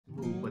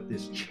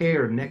this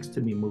chair next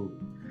to me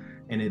moved,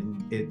 and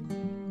it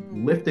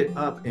lifted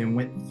up and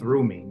went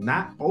through me,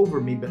 not over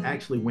me, but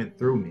actually went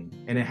through me.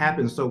 And it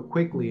happened so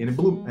quickly, and it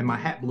blew, and my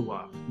hat blew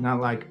off. Now,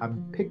 like, I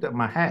picked up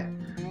my hat,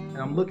 and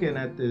I'm looking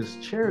at this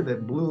chair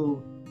that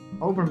blew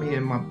over me,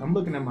 and I'm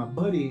looking at my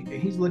buddy, and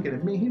he's looking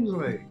at me. He was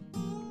like,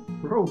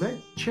 "Bro, that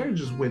chair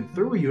just went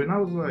through you." And I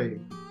was like,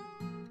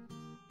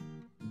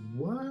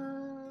 "What?"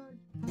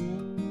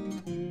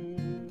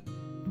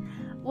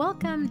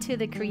 Welcome to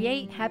the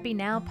Create Happy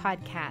Now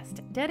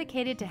podcast,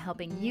 dedicated to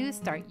helping you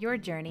start your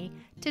journey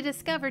to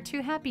discover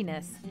true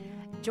happiness.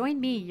 Join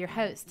me, your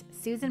host,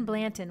 Susan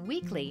Blanton,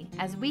 weekly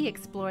as we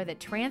explore the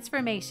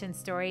transformation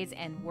stories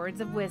and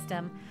words of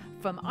wisdom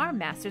from our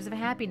masters of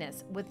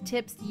happiness with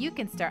tips you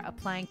can start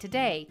applying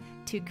today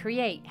to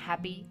create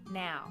happy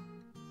now.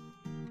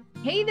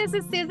 Hey, this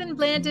is Susan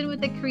Blanton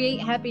with the Create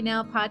Happy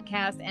Now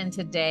podcast, and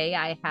today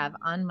I have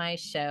on my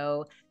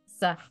show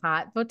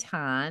Sahat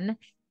Votan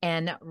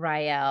and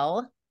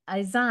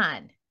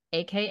AYIZAN,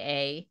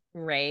 aka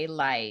Ray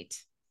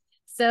Light.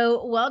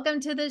 So welcome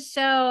to the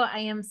show. I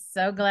am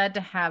so glad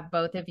to have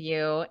both of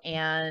you,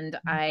 and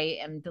I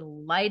am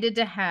delighted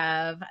to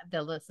have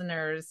the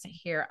listeners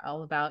hear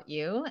all about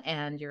you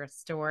and your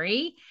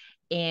story.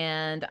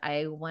 And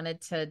I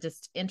wanted to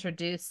just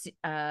introduce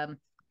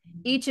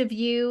each of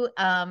you,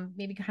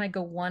 maybe kind of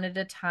go one at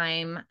a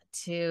time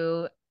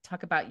to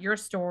talk about your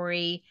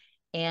story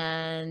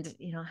and,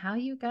 you know, how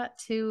you got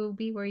to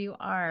be where you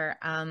are.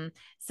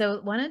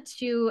 So why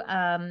don't you,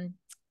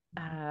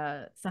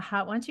 Sahat,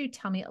 why don't you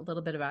tell me a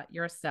little bit about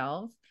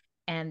yourself,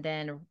 and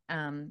then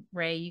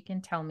Ray, you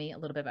can tell me a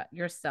little bit about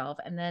yourself,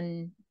 and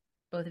then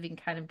both of you can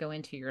kind of go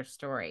into your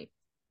story.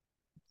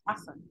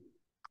 Awesome.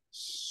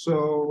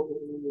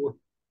 So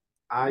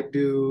I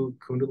do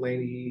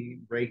Kundalini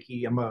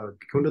Reiki. I'm a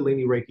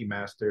Kundalini Reiki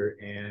Master,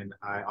 and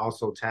I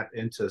also tap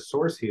into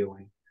source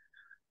healing.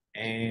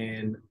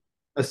 And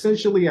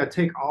essentially, I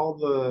take all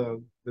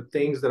the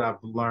things that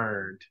I've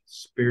learned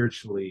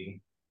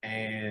spiritually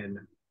and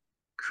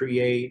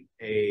create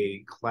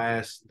a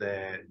class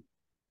that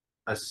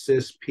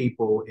assists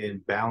people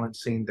in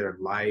balancing their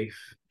life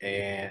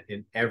and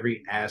in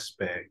every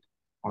aspect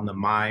on the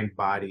mind,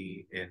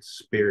 body, and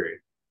spirit,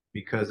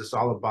 because it's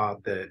all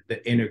about the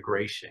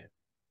integration.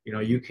 You know,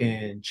 you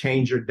can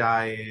change your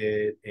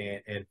diet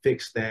and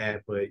fix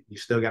that, but you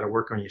still got to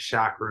work on your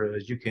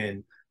chakras. You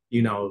can,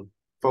 you know,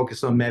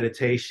 focus on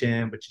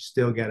meditation, but you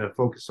still got to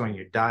focus on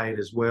your diet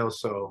as well.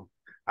 So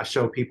I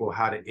show people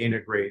how to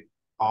integrate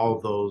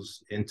all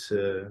those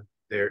into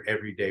their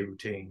everyday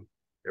routine,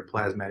 their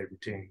plasmatic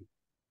routine.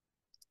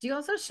 Do you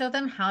also show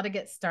them how to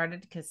get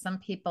started? Because some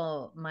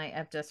people might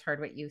have just heard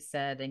what you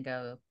said and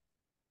go,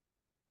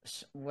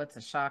 what's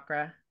a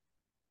chakra?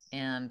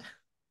 And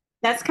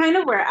that's kind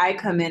of where I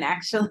come in,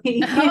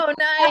 actually. Oh,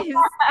 nice.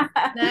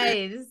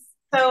 Nice.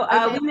 So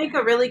okay. We make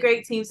a really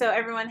great team. So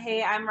everyone,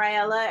 hey, I'm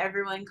RàELLA.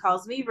 Everyone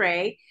calls me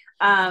Ray.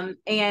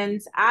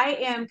 And I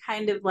am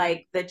kind of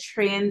like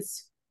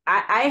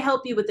I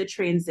help you with the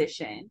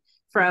transition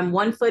from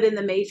one foot in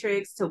the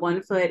matrix to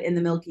one foot in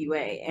the Milky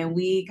Way. And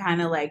we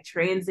kind of like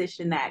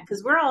transition that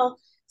because we're all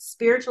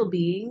spiritual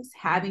beings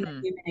having a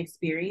human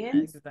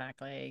experience.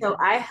 Exactly. So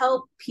I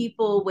help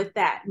people with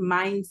that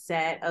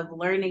mindset of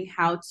learning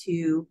how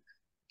to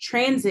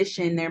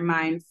transition their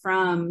mind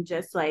from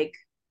just like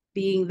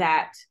being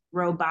that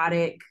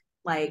robotic,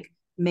 like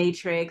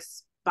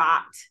matrix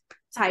bot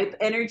type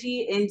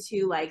energy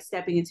into like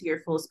stepping into your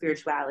full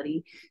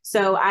spirituality.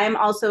 So I'm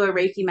also a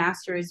Reiki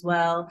Master as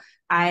well.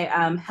 I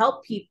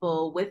help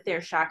people with their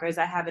chakras.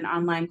 I have an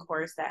online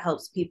course that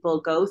helps people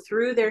go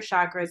through their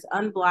chakras,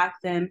 unblock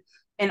them,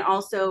 and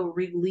also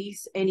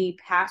release any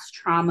past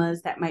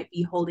traumas that might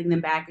be holding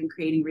them back and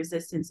creating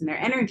resistance in their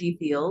energy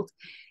field.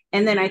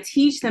 And then I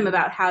teach them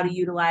about how to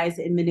utilize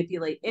and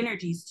manipulate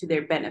energies to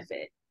their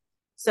benefit.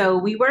 So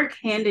we work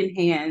hand in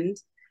hand.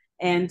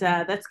 And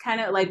that's kind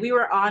of like we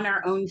were on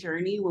our own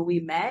journey when we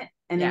met.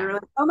 And then we were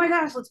like, oh my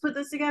gosh, let's put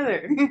this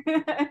together.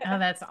 Oh,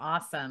 that's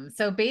awesome.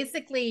 So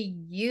basically,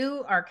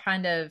 you are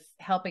kind of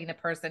helping the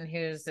person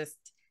who's just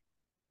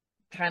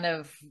kind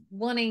of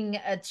wanting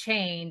a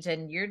change,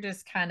 and you're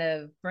just kind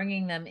of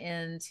bringing them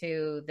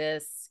into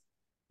this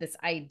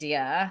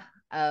idea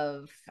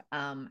of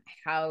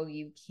how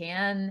you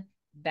can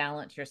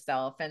balance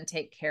yourself and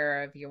take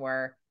care of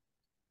your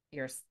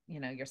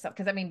yourself.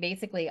 Because I mean,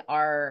 basically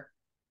our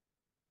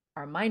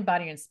mind,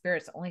 body, and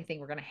spirit's the only thing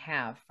we're going to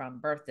have from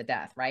birth to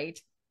death, right?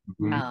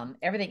 Mm-hmm.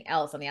 Everything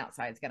else on the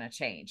outside is going to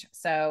change.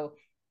 So,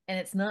 and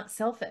it's not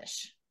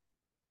selfish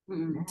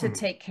to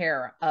take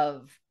care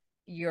of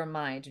your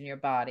mind and your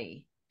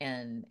body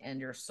and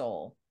your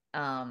soul.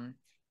 And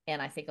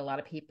I think a lot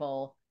of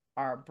people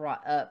are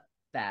brought up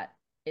that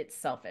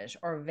it's selfish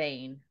or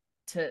vain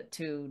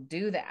to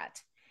do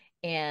that.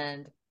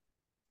 And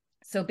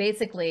so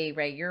basically,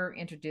 Ray, you're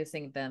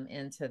introducing them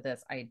into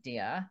this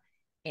idea,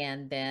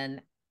 and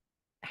then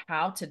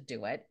how to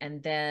do it.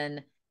 And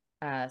then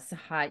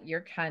Sahat,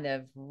 you're kind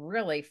of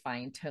really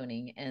fine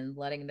tuning and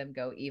letting them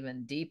go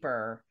even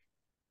deeper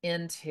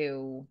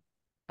into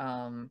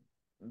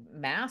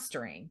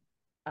mastering,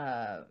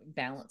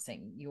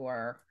 balancing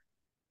your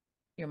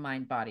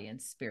mind, body,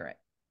 and spirit.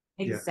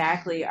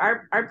 Exactly.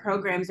 Our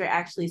programs are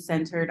actually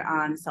centered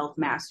on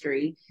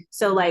self-mastery.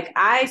 So like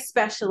I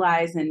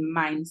specialize in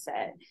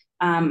mindset.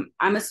 I'm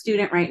a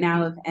student right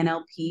now of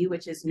NLP,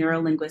 which is neuro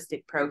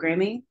linguistic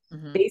programming,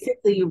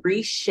 basically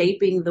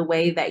reshaping the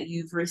way that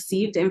you've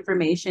received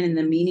information and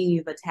the meaning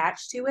you've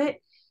attached to it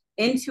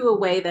into a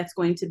way that's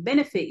going to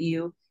benefit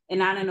you and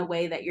not in a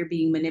way that you're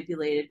being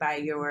manipulated by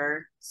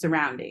your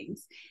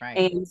surroundings.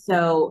 Right. And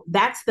so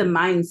that's the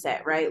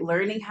mindset, right?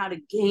 Learning how to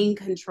gain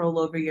control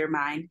over your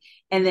mind.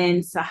 And then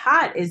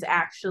Sahat is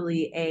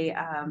actually a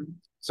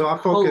so I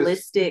focus,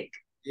 holistic.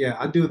 Yeah,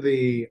 I do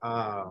the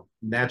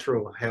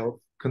natural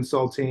health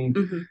consulting,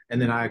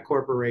 and then I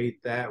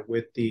incorporate that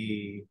with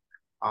the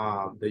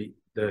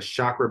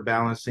chakra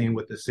balancing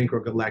with the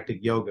Synchro galactic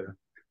yoga.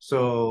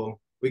 So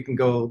we can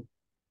go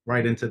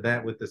right into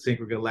that with the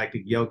Synchro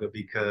galactic yoga,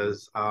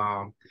 because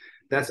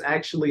that's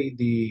actually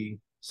the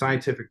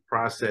scientific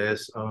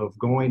process of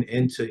going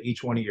into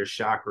each one of your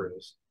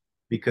chakras,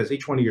 because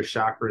each one of your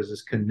chakras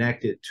is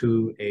connected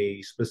to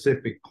a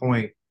specific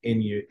point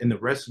in the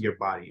rest of your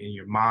body, in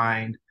your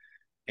mind.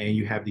 And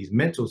you have these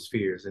mental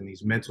spheres, and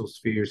these mental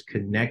spheres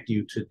connect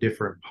you to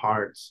different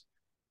parts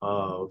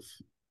of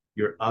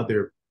your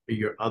other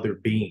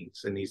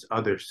beings and these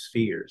other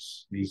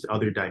spheres, these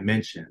other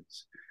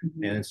dimensions.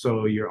 And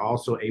so you're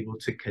also able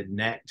to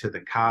connect to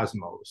the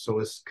cosmos. So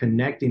it's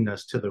connecting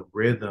us to the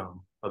rhythm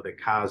of the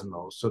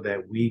cosmos so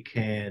that we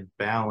can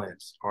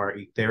balance our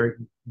etheric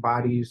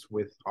bodies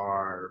with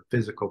our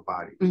physical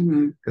bodies,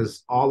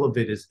 because all of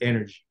it is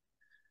energy.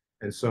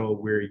 And so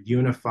we're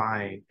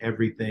unifying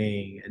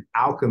everything and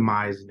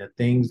alchemizing the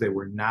things that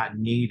were not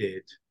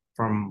needed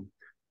from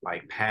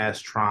like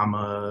past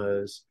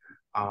traumas,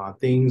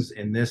 things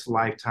in this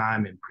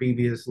lifetime and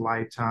previous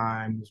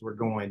lifetimes. We're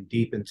going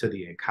deep into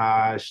the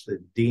Akash, the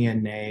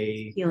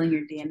DNA, healing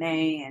your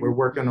DNA, and we're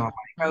working on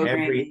like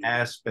every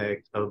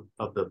aspect of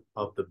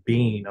the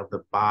being of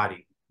the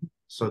body,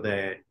 so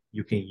that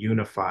you can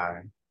unify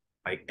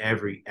like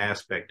every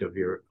aspect of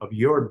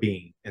your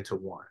being into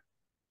one.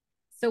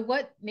 So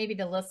what maybe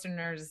the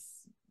listeners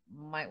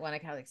might want to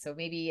kind of like, so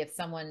maybe if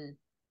someone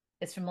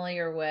is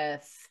familiar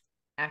with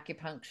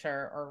acupuncture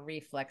or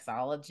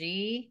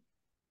reflexology,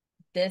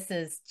 this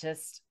is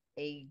just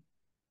a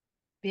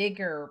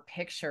bigger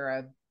picture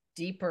of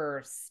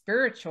deeper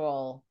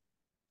spiritual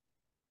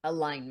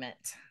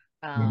alignment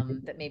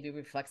that maybe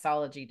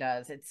reflexology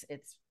does. It's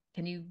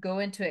can you go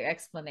into an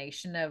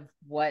explanation of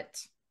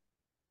what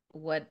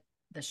the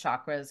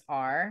chakras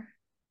are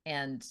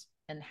and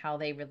how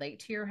they relate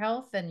to your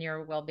health and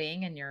your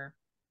well-being and your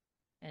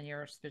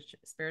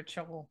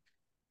spiritual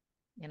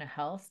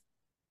health?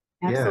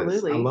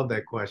 Absolutely. Yes, I love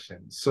that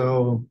question.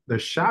 So the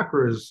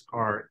chakras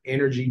are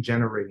energy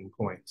generating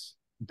points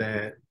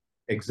that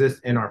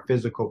exist in our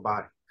physical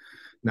body.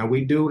 Now,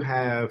 we do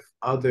have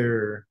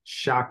other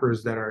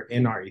chakras that are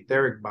in our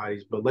etheric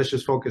bodies, but let's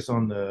just focus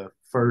on the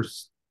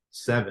first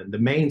 7, the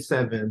main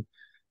 7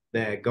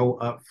 that go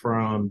up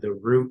from the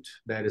root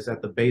that is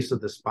at the base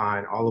of the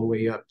spine all the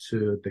way up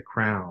to the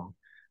crown.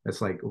 That's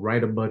like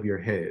right above your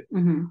head.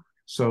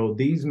 So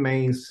these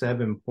main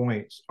 7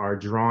 points are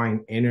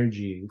drawing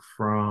energy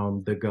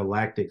from the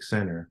galactic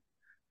center,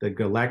 the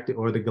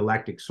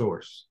galactic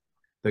source.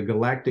 The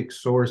galactic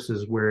source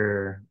is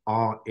where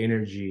all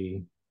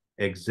energy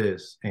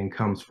exists and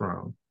comes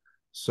from.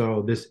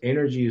 So this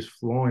energy is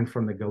flowing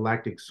from the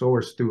galactic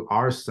source through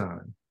our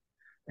sun.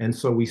 And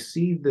so we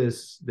see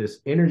this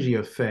energy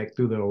effect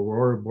through the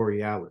aurora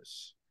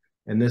borealis.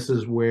 And this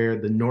is where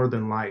the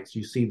northern lights,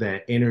 you see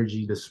that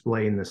energy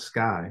display in the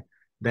sky.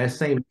 That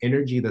same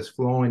energy that's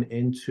flowing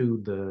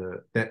into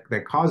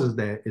that causes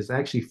that is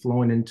actually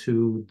flowing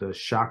into the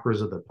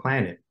chakras of the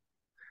planet.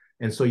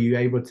 And so you're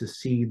able to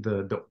see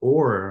the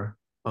aura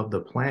of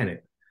the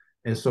planet.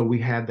 And so we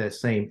have that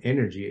same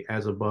energy,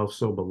 as above,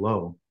 so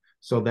below.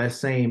 So that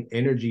same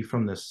energy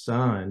from the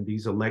sun,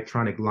 these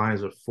electronic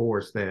lines of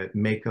force that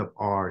make up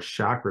our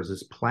chakras,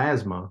 this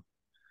plasma,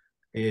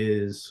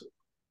 is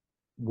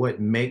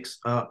what makes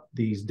up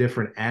these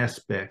different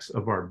aspects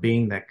of our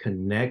being that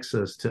connects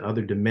us to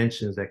other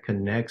dimensions, that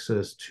connects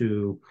us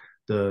to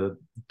the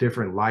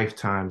different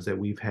lifetimes that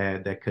we've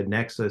had, that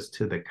connects us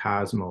to the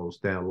cosmos,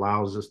 that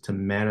allows us to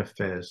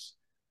manifest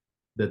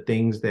the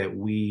things that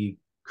we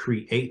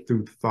create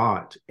through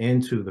thought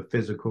into the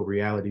physical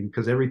reality,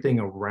 because everything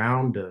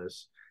around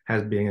us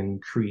has been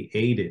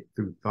created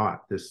through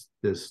thought. This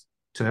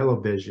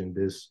television,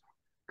 this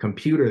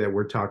computer that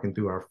we're talking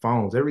through, our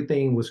phones,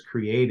 everything was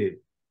created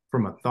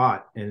from a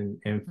thought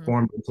and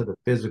formed into the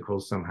physical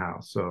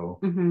somehow. So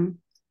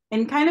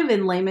and kind of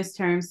in lamest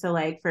terms, so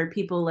like for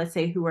people, let's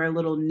say, who are a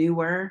little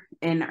newer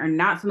and are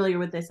not familiar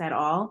with this at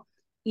all,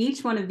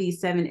 each one of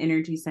these 7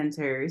 energy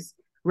centers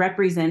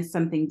represents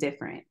something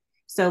different.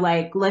 So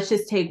like, let's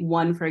just take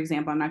one, for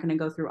example. I'm not going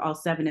to go through all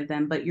 7 of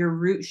them, but your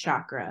root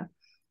chakra,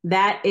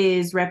 that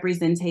is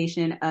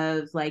representation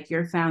of like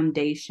your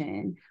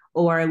foundation,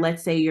 or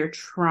let's say your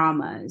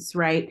traumas,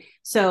 right?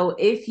 So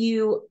if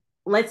you,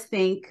 let's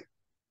think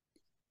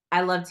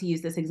I love to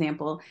use this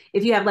example.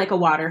 If you have like a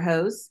water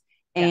hose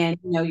and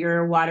you know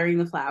you're watering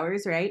the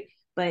flowers, right?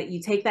 But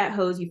you take that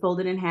hose, you fold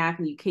it in half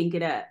and you kink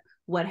it up.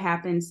 What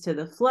happens to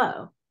the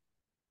flow?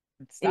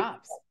 It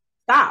stops.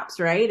 Stops,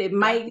 right? It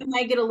might you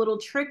might get a little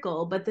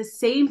trickle, but the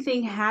same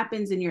thing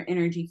happens in your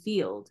energy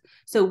field.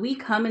 So we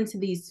come into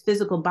these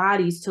physical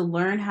bodies to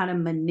learn how to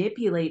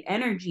manipulate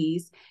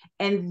energies,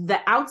 and the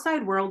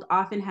outside world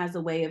often has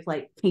a way of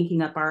like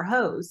kinking up our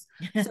hose.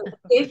 So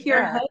if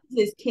your hose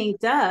is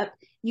kinked up,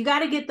 you got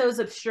to get those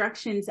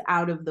obstructions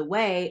out of the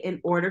way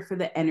in order for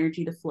the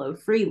energy to flow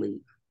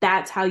freely.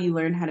 That's how you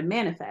learn how to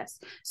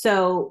manifest.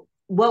 So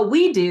what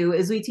we do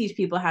is we teach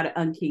people how to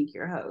unkink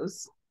your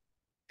hose.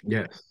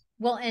 Yes.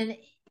 Well, and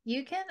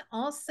you can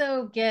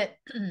also get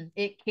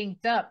it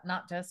kinked up,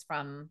 not just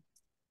from,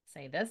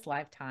 say, this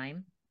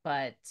lifetime,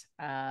 but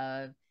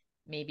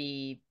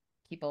maybe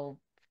people,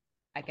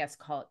 I guess,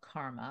 call it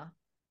karma,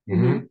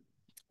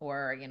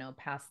 or, you know,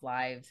 past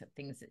lives,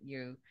 things that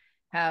you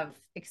have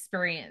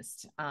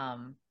experienced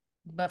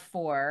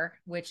before,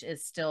 which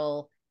is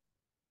still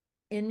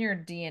in your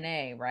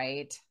DNA,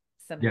 right?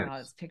 Somehow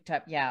it's picked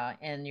up,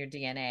 in your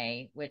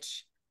DNA,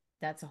 which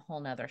that's a whole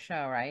nother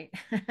show, right?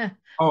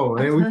 Oh,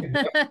 and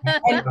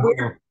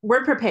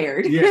we're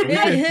prepared. Yeah, we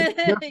can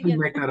definitely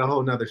make that a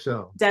whole nother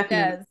show.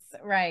 Definitely.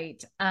 Yes,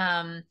 right.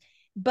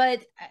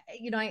 But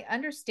you know, I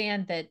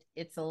understand that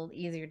it's a little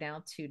easier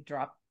now to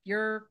drop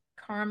your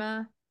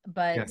karma,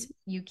 but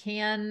you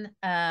can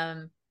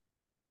at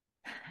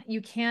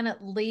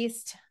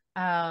least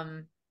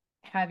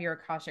have your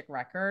Akashic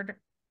record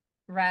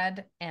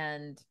read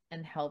and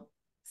help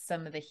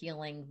some of the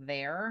healing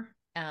there.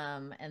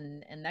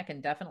 And that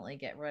can definitely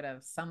get rid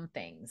of some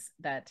things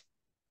that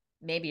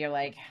maybe you're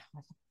like,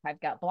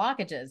 I've got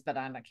blockages, but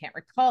I can't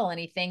recall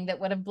anything that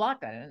would have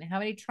blocked that. And how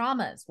many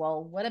traumas?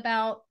 Well, what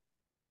about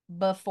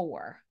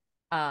before?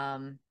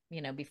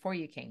 You know, before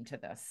you came to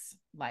this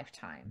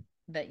lifetime,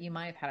 that you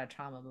might have had a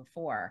trauma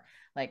before.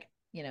 Like,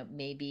 you know,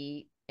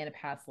 maybe in a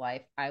past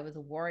life, I was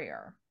a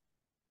warrior.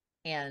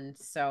 And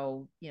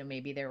so, you know,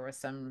 maybe there was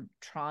some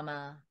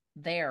trauma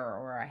there,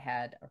 or I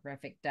had a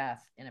horrific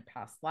death in a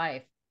past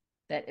life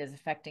that is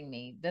affecting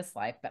me this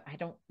life, but I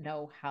don't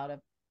know how to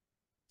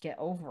get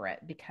over it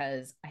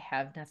because I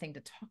have nothing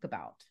to talk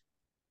about.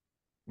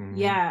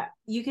 Yeah,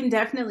 you can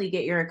definitely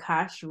get your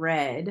Akash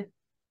read.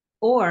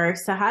 Or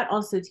Sahat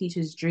also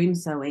teaches dream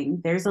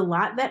sowing. There's a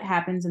lot that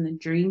happens in the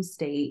dream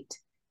state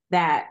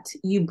that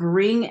you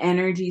bring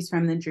energies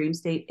from the dream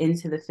state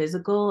into the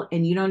physical,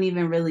 and you don't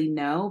even really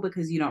know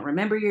because you don't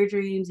remember your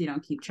dreams, you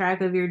don't keep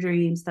track of your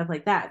dreams, stuff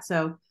like that.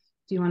 So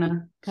do you want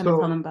to kind of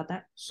tell them about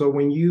that? So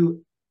when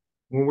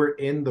we're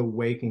in the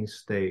waking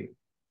state,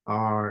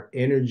 our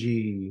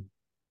energy,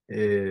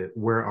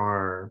 where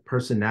our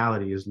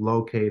personality is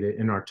located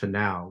in our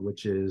tonal,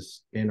 which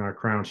is in our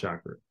crown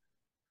chakra.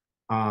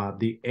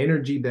 The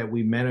energy that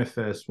we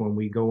manifest when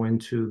we go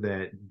into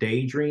that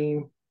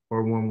daydream,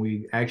 or when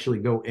we actually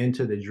go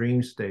into the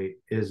dream state,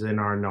 is in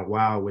our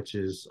nawal, which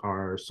is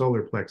our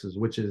solar plexus,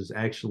 which is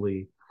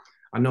actually,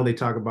 I know they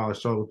talk about our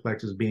solar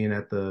plexus being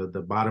at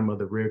the bottom of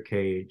the rib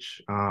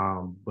cage,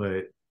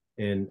 but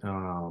in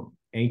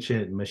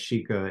ancient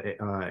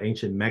Mexica,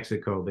 ancient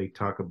Mexico, they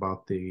talk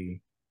about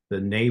the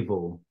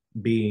navel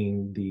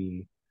being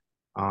the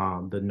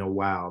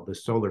nawal, the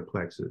solar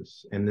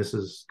plexus, and this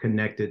is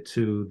connected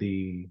to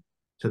the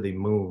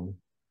moon,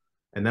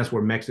 and that's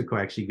where Mexico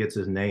actually gets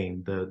its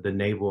name, the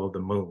navel of the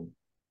moon.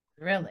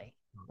 Really?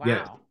 Wow.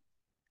 Yes.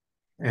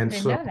 And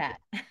didn't so know that.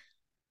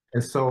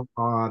 And so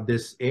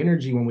this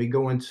energy, when we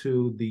go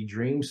into the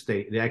dream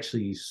state, it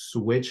actually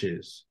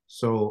switches.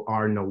 So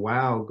our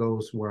nawal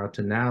goes where our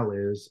tonal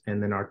is,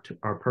 and then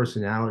our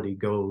personality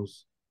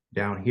goes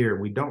down here.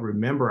 We don't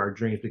remember our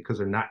dreams because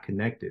they're not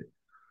connected.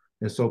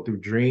 And so through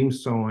dream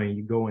sowing,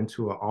 you go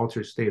into an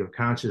altered state of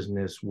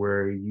consciousness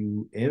where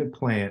you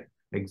implant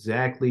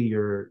exactly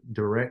your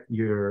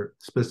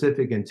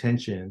specific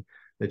intention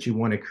that you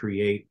want to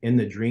create in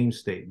the dream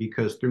state.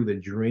 Because through the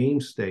dream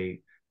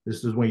state,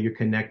 this is when you're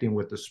connecting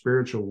with the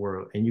spiritual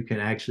world, and you can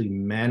actually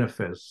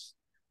manifest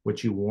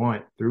what you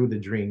want through the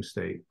dream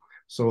state.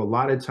 So a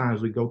lot of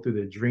times we go through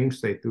the dream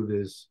state through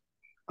this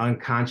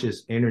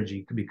unconscious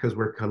energy because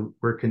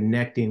we're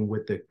connecting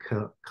with the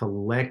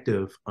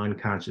collective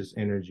unconscious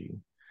energy.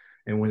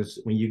 And when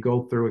you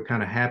go through it,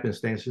 kind of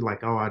happenstance, you're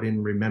like, oh, I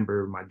didn't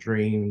remember my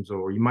dreams,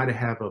 or you might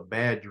have a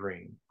bad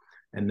dream.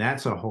 And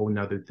that's a whole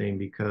nother thing,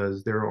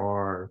 because there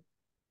are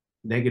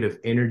negative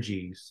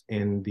energies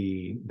in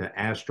the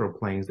astral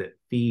planes that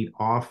feed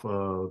off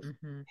of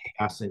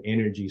chaos and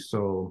energy.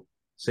 So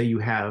say you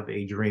have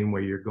a dream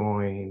where you're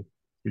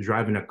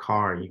driving a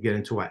car, you get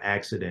into an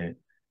accident,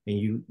 and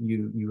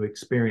you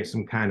experience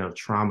some kind of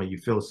trauma, you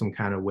feel some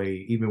kind of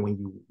way, even when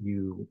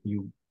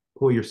you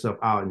pull yourself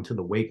out into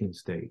the waking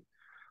state.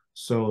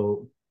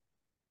 So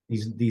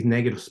these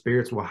negative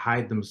spirits will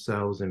hide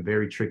themselves in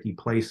very tricky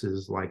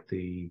places, like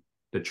the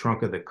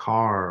trunk of the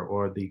car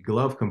or the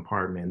glove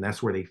compartment. And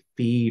that's where they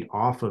feed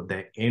off of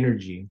that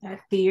energy, that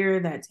fear,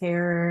 that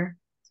terror,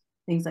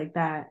 things like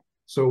that.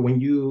 So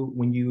when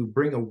you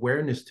bring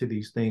awareness to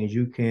these things,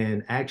 you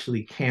can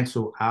actually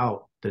cancel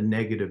out the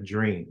negative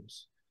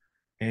dreams.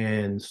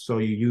 And so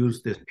you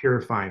use this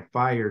purifying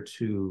fire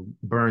to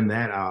burn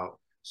that out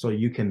so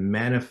you can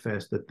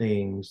manifest the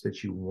things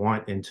that you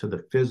want into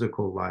the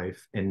physical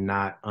life and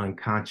not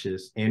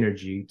unconscious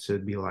energy to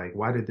be like,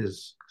 why did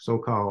this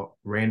so-called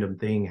random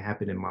thing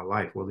happen in my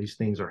life? Well, these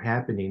things are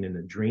happening in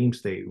the dream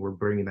state. We're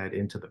bringing that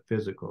into the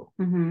physical.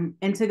 Mm-hmm.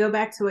 And to go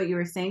back to what you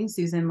were saying,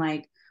 Susan,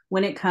 like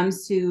when it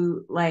comes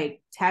to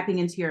like tapping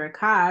into your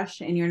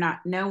Akash and you're not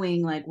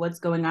knowing like what's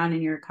going on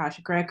in your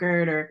Akashic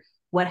record or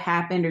what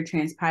happened or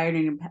transpired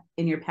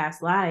in your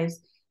past lives,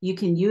 you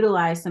can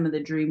utilize some of the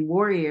dream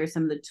warriors,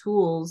 some of the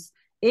tools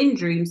in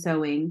dream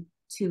sowing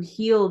to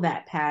heal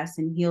that past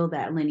and heal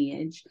that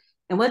lineage.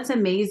 And what's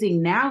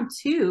amazing now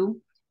too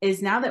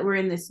is now that we're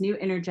in this new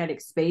energetic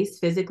space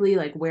physically,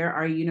 like where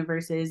our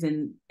universe is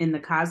in the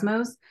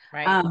cosmos,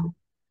 Right.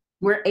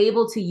 We're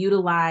able to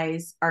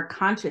utilize our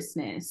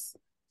consciousness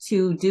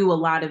to do a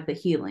lot of the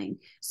healing.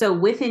 So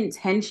with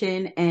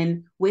intention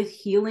and with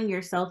healing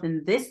yourself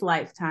in this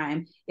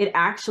lifetime, it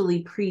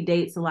actually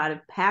predates a lot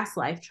of past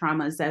life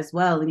traumas as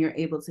well. And you're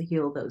able to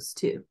heal those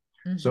too.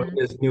 So in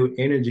this new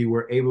energy,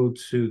 we're able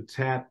to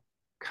tap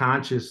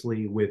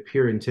consciously with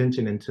pure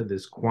intention into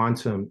this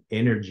quantum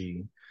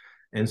energy.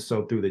 And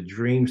so through the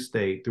dream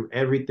state, through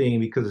everything,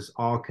 because it's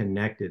all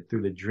connected,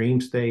 through the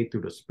dream state,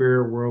 through the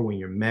spirit world, when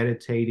you're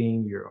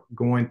meditating, you're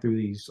going through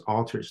these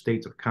altered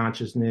states of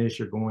consciousness,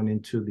 you're going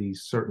into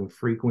these certain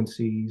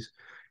frequencies,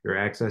 you're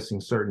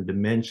accessing certain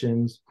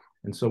dimensions.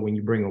 And so when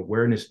you bring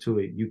awareness to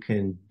it, you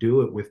can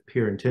do it with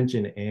pure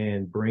intention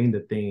and bring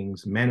the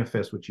things,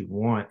 manifest what you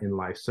want in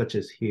life, such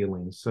as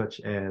healing, such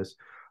as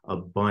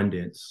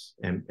abundance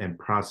and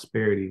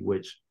prosperity,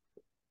 which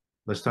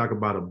let's talk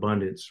about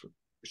abundance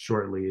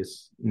shortly.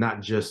 It's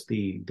not just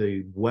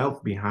the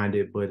wealth behind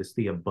it, but it's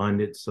the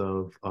abundance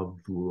of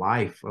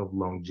life, of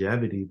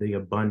longevity, the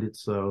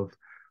abundance of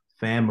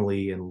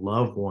family and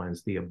loved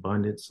ones, the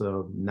abundance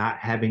of not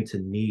having to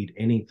need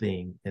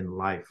anything in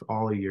life.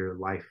 All of your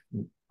life,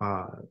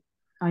 all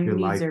your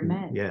needs life, are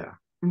met. Yeah.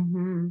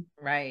 Mm-hmm.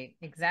 Right.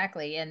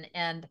 Exactly.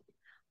 And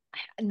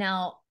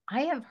now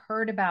I have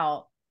heard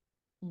about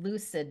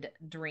lucid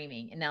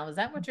dreaming. Now, is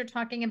that what you're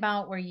talking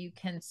about, where you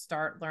can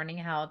start learning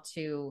how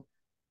to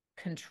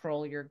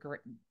control your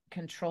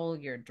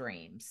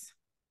dreams?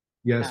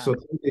 Yes. So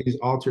through these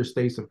altered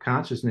states of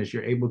consciousness,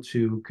 you're able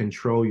to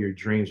control your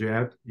dreams.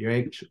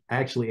 You're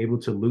actually able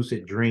to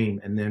lucid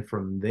dream, and then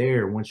from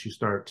there, once you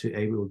start to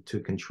able to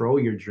control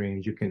your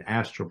dreams, you can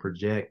astral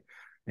project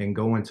and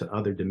go into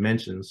other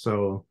dimensions.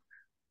 So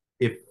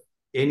if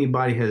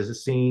anybody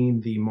has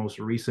seen the most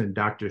recent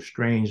Doctor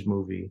Strange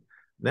movie,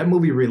 that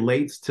movie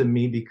relates to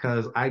me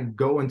because I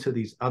go into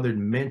these other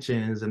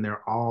dimensions and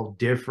they're all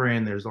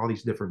different. There's all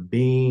these different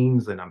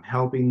beings and I'm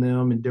helping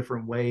them in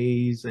different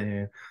ways.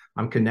 And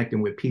I'm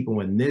connecting with people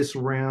in this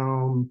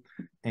realm.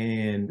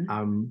 And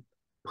I'm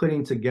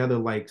putting together,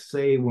 like,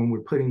 say, when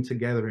we're putting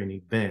together an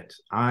event,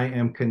 I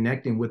am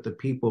connecting with the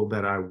people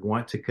that I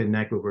want to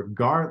connect with,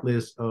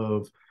 regardless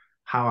of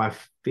how I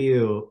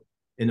feel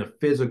in a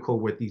physical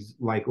with these,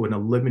 like, with a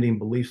limiting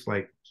beliefs,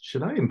 like,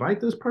 should I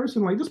invite this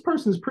person? Like, this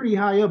person's pretty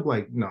high up.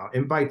 Like, no,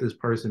 invite this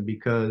person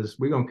because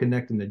we're going to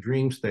connect in the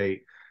dream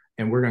state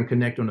and we're going to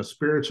connect on a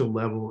spiritual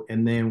level.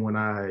 And then when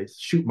I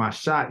shoot my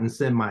shot and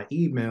send my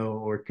email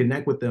or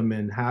connect with them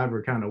in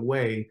however kind of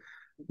way,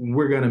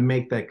 we're going to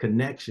make that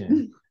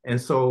connection. And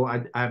so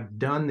I've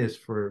done this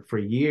for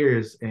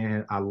years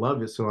and I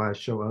love it. So I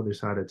show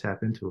others how to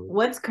tap into it.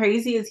 What's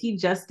crazy is he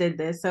just did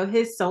this. So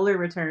his solar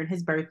return,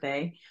 his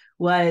birthday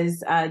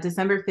was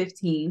December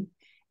 15th.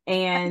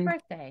 And happy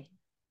birthday.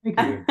 Thank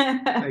you.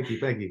 Thank you.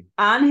 Thank you.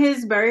 On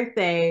his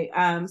birthday,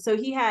 so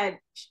he had,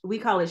 we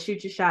call it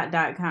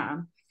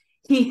shootyourshot.com.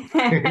 He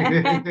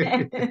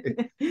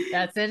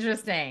That's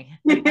interesting.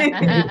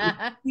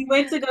 He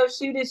went to go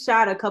shoot his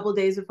shot a couple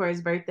days before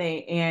his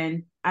birthday.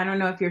 And I don't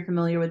know if you're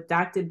familiar with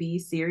Dr. B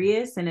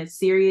Sirius, and it's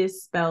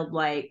Sirius spelled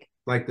like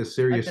the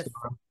Sirius like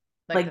star.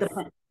 Like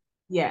the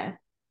yeah.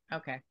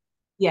 Okay.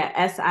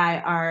 Yeah,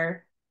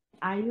 SIRIUS.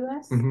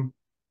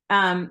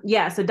 Mm-hmm.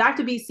 Yeah, so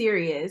Dr. B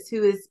Sirius,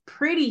 who is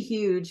pretty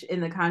huge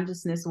in the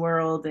consciousness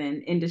world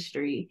and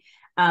industry,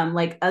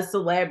 like a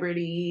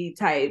celebrity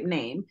type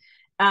name.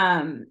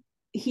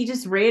 He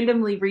just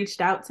randomly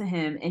reached out to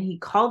him and he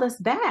called us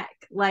back,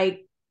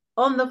 like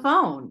on the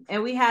phone.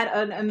 And we had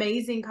an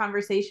amazing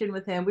conversation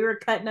with him. We were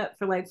cutting up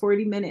for like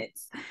 40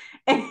 minutes.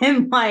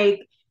 And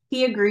like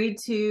he agreed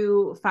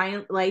to by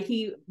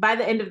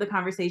the end of the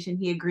conversation,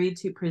 he agreed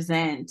to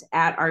present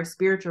at our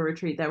spiritual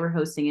retreat that we're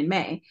hosting in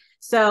May.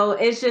 So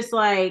it's just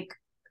like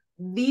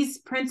these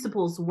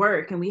principles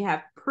work, and we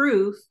have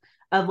proof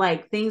of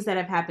like things that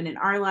have happened in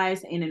our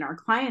lives and in our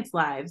clients'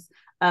 lives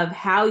of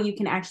how you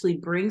can actually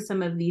bring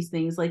some of these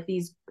things, like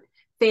these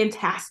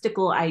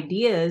fantastical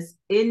ideas,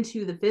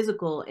 into the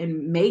physical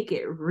and make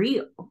it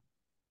real.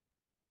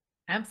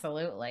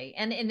 Absolutely.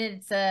 And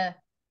it's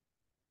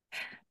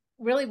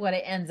really what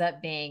it ends up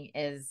being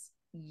is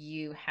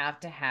you have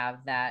to have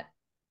that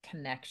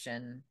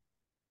connection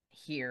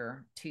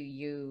here to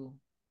you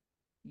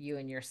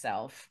and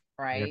yourself,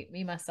 right? Yeah.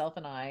 Me, myself,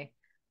 and I.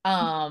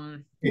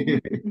 And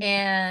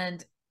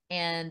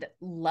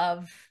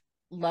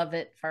love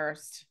it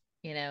first.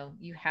 You know,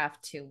 you have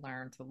to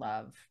learn to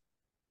love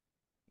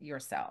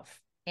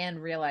yourself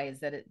and realize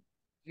that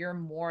you're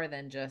more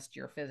than just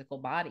your physical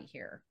body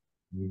here.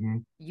 Mm-hmm.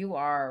 You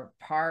are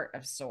part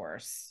of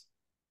source,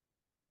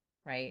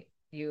 right?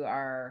 You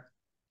are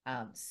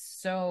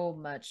so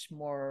much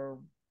more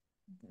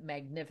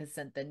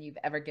magnificent than you've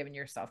ever given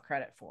yourself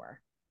credit for.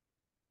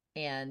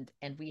 And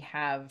we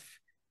have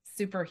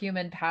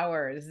superhuman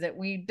powers that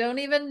we don't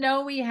even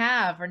know we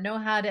have, or know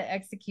how to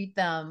execute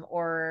them,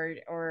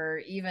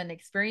 or even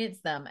experience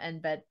them.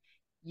 But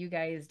you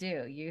guys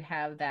do. You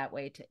have that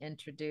way to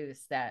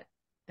introduce that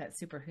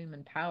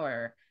superhuman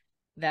power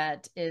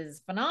that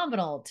is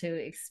phenomenal to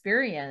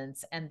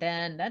experience, and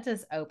then that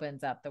just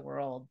opens up the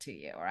world to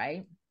you,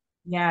 right?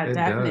 Yeah, It does.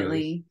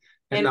 definitely.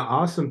 And And the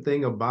awesome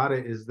thing about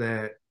it is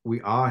that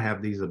we all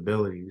have these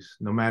abilities,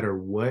 no matter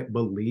what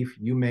belief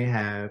you may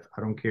have.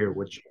 I don't care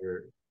what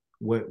your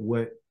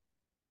what.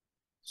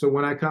 So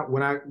when I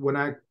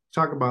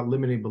talk about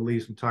limiting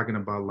beliefs, I'm talking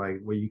about like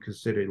what you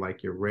consider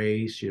like your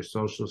race, your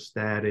social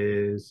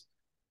status,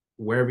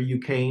 wherever you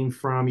came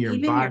from, your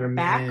even your environment,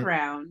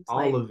 background,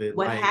 all like of it.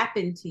 what Like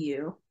happened to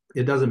you.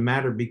 it doesn't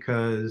matter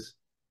because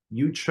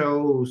you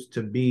chose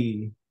to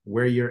be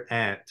where you're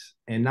at.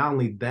 And not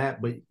only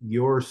that, but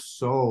your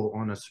soul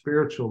on a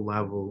spiritual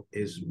level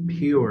is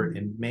pure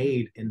and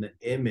made in the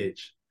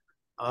image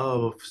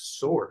of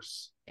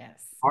source.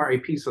 Yes. Are a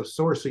piece of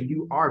source. So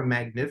you are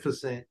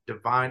magnificent,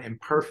 divine, and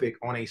perfect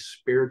on a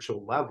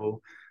spiritual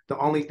level. The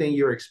only thing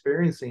you're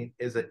experiencing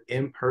is an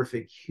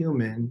imperfect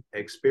human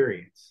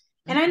experience.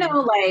 And I know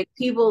like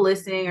people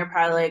listening are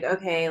probably like,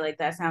 okay, like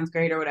that sounds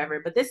great or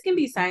whatever, but this can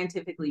be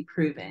scientifically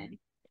proven.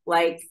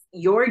 Like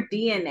your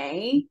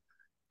DNA,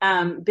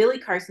 Billy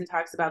Carson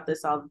talks about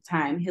this all the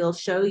time. He'll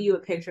show you a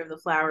picture of the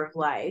flower of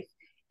life,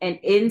 and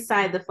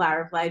inside the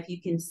flower of life,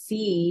 you can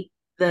see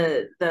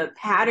the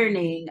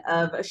patterning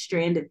of a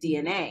strand of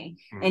DNA.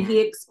 Mm-hmm. And he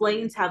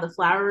explains how the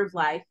flower of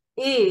life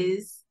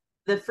is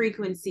the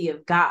frequency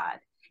of God.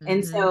 Mm-hmm.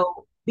 And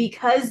so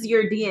because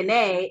your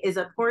DNA is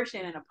a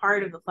portion and a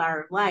part of the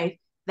flower of life,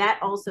 that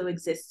also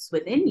exists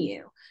within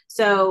you.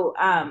 So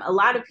a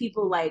lot of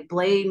people like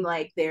blame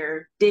like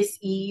their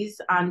dis-ease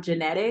on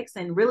genetics,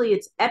 and really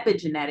it's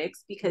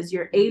epigenetics, because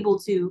you're able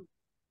to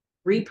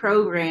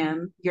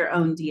reprogram your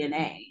own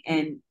DNA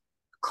and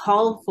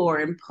call for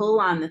and pull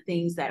on the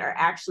things that are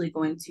actually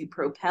going to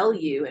propel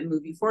you and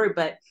move you forward.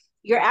 But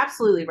you're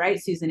absolutely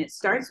right, Susan. It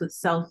starts with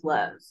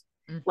self-love.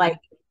 Mm-hmm. Like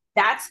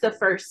that's the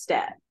first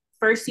step.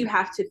 First, you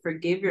have to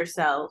forgive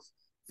yourself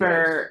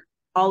for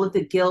all of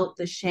the guilt,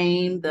 the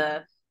shame,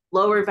 the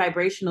lower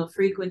vibrational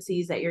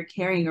frequencies that you're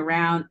carrying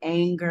around,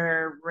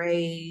 anger,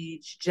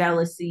 rage,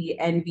 jealousy,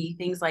 envy,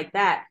 things like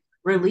that.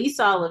 Release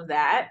all of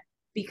that,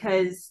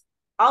 because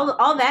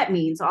all that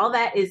means, all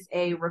that is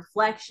a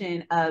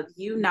reflection of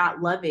you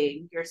not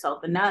loving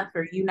yourself enough,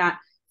 or you not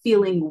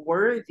feeling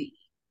worthy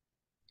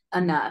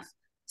enough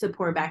to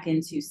pour back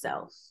into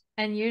self.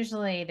 And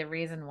usually the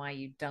reason why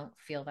you don't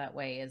feel that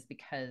way is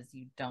because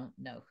you don't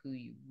know who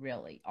you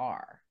really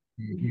are.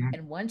 Mm-hmm.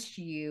 And once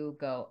you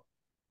go,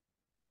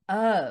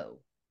 oh,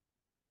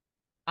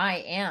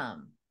 I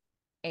am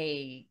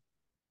I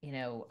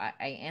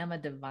am a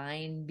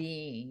divine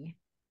being,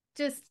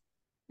 just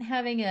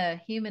having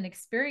a human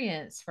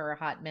experience for a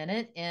hot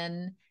minute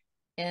in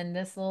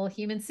this little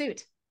human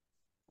suit.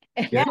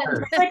 Yeah,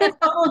 it's like a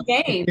total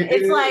game.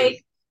 It's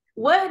like,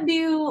 what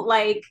do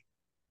like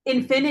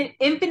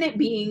infinite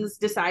beings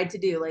decide to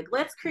do? Like,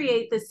 let's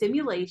create the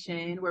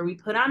simulation where we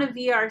put on a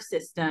VR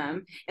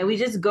system and we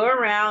just go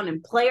around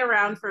and play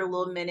around for a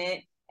little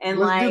minute and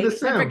let's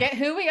forget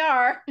who we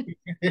are.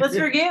 Let's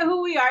forget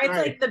who we are. It's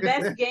like the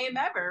best game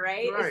ever,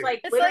 right? It's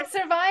like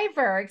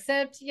Survivor,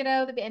 except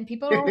and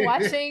people are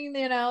watching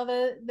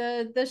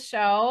the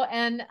show,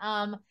 and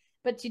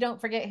but you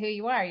don't forget who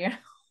you are,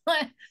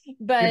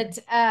 but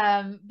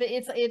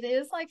it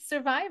is like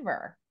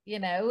Survivor.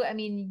 I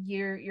mean,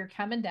 you're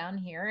coming down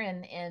here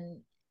and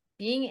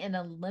being in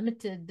a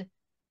limited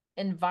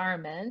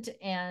environment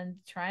and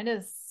trying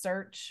to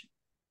search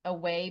a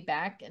way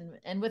back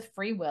and with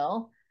free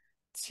will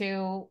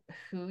to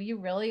who you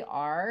really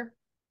are,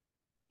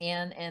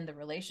 and the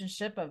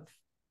relationship of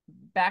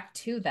back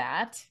to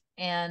that.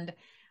 And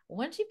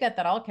once you've got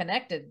that all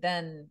connected,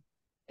 then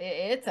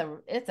it's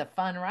a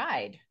fun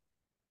ride.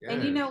 Yes.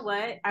 And you know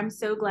what? I'm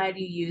so glad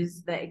you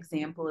used the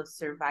example of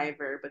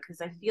Survivor, because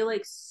I feel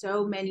like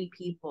so many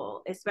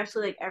people,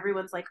 especially like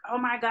everyone's like, oh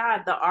my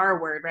God, the R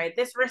word, right?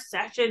 This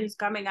recession's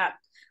coming up.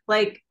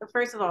 Like,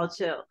 first of all,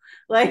 chill.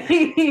 Like,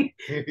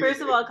 first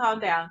of all, calm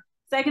down.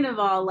 Second of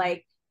all,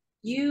 like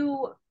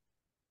a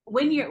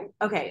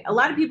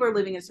lot of people are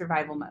living in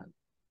survival mode,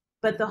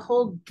 but the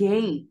whole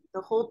game,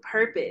 the whole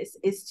purpose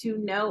is to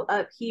know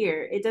up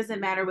here, it doesn't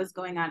matter what's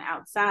going on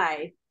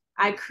outside.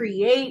 I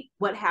create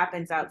what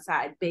happens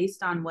outside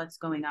based on what's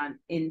going on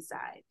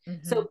inside.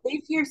 Mm-hmm. So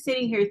if you're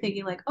sitting here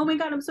thinking like, oh my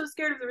God, I'm so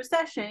scared of the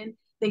recession,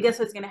 then guess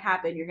what's going to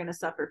happen? You're going to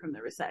suffer from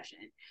the recession.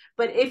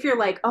 But if you're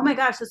like, oh my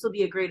gosh, this will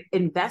be a great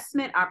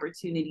investment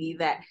opportunity,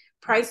 that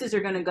prices are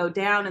going to go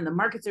down and the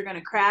markets are going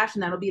to crash,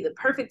 and that'll be the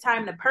perfect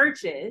time to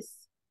purchase,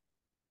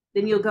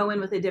 then you'll go in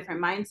with a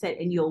different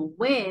mindset and you'll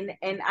win.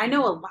 And I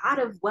know a lot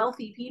of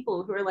wealthy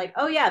people who are like,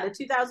 oh yeah, the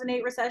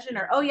 2008 recession,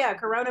 or oh yeah,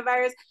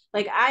 coronavirus.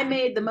 Like, I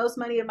made the most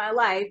money of my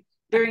life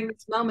during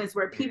these moments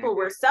where people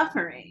were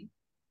suffering.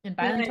 And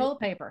buying toilet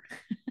paper.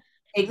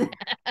 Exactly.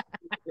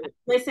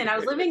 Listen, I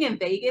was living in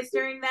Vegas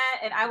during that,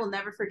 and I will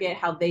never forget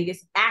how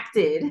Vegas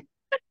acted,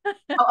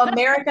 how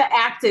America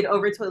acted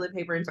over toilet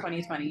paper in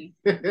 2020.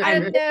 I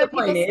know,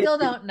 people still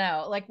don't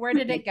know. Like, where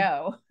did it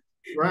go?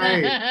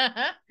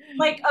 Right.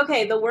 Like,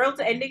 okay, the world's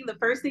ending. The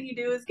first thing you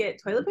do is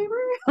get toilet paper.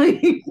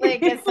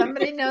 Like, if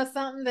somebody knows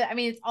something that, I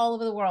mean, it's all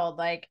over the world.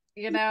 Like,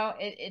 you know,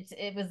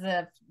 it was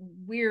a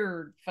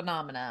weird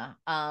phenomena.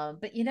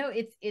 But you know,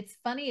 it's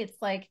funny. It's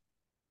like,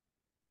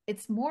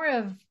 it's more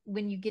of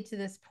when you get to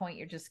this point,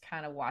 you're just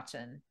kind of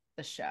watching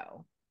the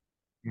show,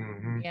 you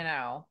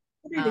know.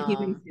 What are the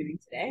humans doing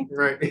today?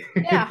 Right.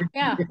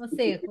 Yeah. Let's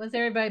see. What's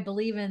everybody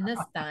believing this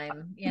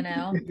time? You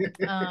know.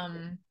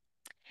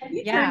 Have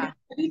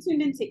you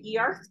tuned into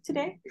ER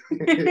today?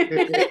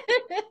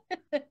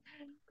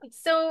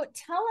 So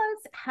tell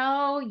us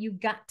how you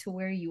got to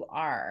where you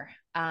are.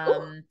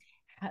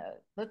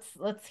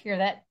 Let's hear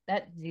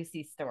that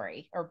juicy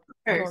story. Or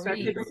okay.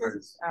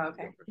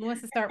 Who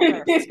wants to start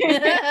first?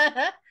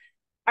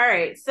 All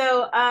right.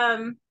 So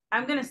I'm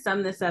gonna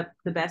sum this up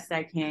the best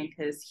I can,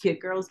 because your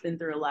girl's been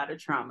through a lot of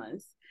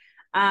traumas.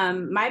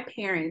 My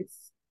parents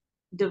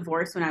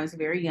divorced when I was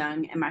very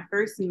young, and my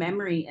first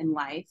memory in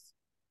life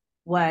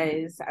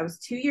was I was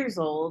 2 years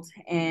old,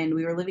 and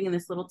we were living in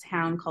this little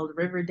town called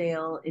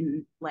Riverdale,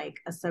 in like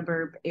a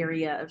suburb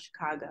area of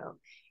Chicago.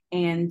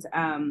 And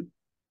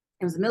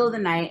it was the middle of the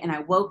night, and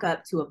I woke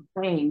up to a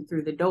bang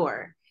through the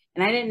door,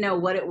 and I didn't know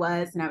what it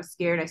was, and I was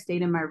scared. I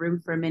stayed in my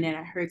room for a minute.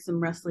 I heard some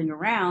rustling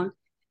around.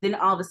 Then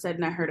all of a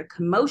sudden I heard a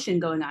commotion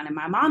going on in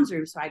my mom's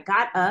room. So I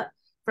got up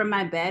from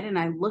my bed and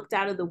I looked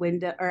out of the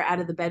window, or out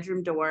of the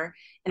bedroom door,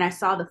 and I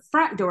saw the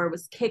front door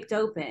was kicked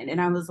open,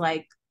 and I was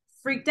like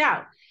freaked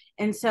out.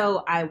 And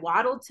so I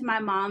waddled to my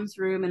mom's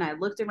room and I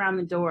looked around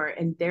the door,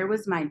 and there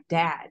was my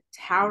dad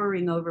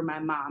towering over my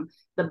mom.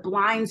 The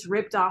blinds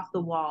ripped off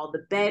the wall.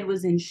 The bed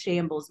was in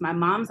shambles. My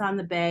mom's on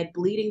the bed,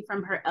 bleeding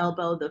from her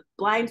elbow. The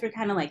blinds were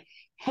kind of like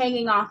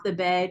hanging off the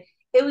bed.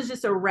 It was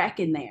just a wreck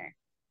in there.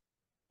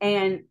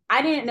 And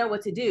I didn't know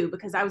what to do,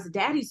 because I was a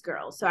daddy's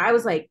girl. So I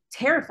was like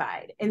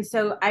terrified. And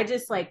so I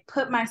just like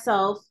put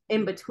myself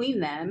in between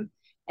them,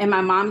 and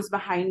my mom's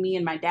behind me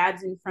and my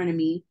dad's in front of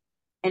me.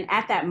 And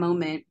at that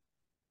moment,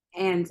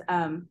 and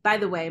by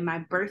the way, my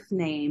birth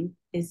name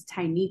is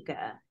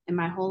Tynika, and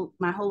my whole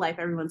life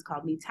everyone's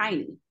called me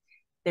Tiny.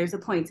 There's a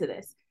point to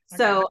this. Okay.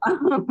 So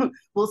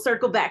we'll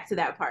circle back to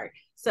that part.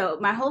 So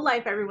my whole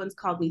life everyone's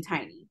called me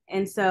Tiny.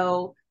 And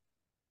so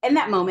in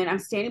that moment, I'm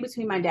standing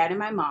between my dad and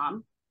my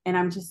mom, and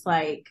I'm just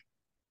like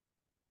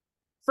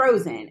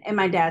frozen. And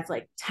my dad's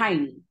like,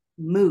 Tiny,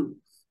 move.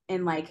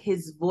 And like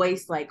his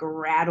voice like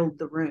rattled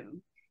the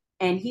room.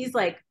 And he's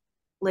like,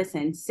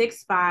 listen,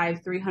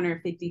 6'5",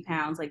 350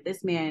 pounds. Like,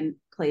 this man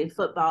played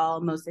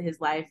football most of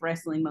his life,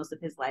 wrestling most of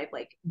his life,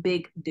 like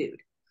big dude.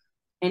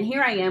 And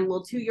here I am,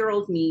 little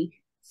 2-year-old me,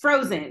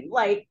 frozen.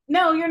 Like,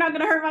 no, you're not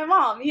going to hurt my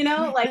mom. You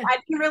know, like I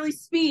didn't really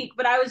speak,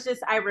 but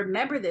I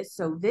remember this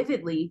so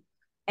vividly.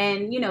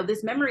 And, you know,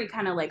 this memory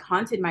kind of like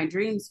haunted my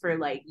dreams for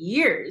like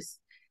years.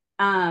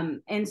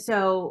 And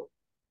so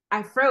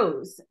I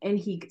froze, and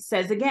he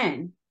says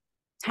again,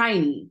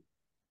 Tiny,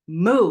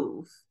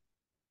 move.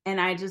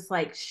 And I just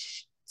like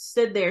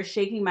stood there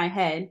shaking my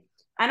head.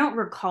 I don't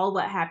recall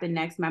what happened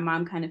next. My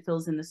mom kind of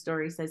fills in the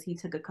story, says he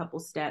took a couple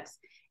steps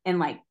and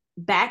like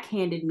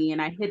backhanded me, and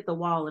I hit the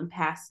wall and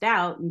passed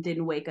out and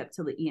didn't wake up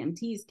till the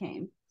EMTs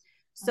came.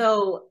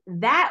 So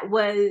that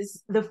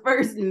was the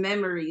first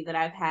memory that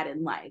I've had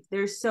in life.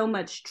 There's so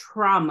much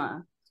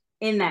trauma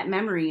in that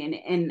memory,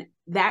 and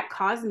that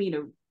caused me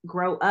to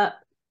grow up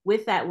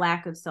with that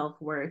lack of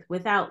self-worth,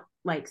 without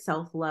like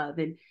self-love,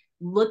 and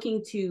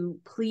looking to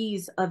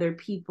please other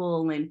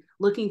people and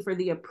looking for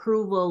the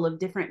approval of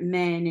different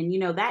men. And, you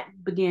know, that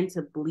began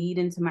to bleed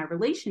into my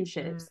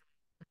relationships.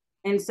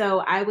 And so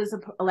I was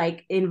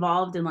like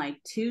involved in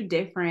like 2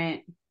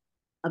 different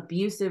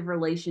abusive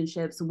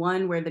relationships.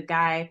 One where the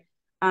guy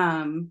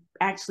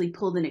actually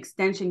pulled an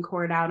extension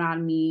cord out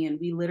on me, and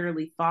we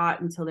literally fought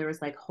until there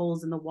was like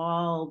holes in the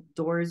wall,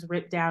 doors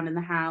ripped down in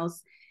the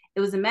house. It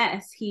was a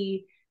mess.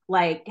 He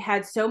like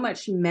had so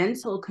much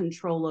mental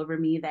control over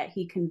me that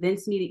he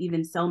convinced me to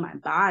even sell my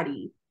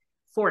body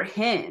for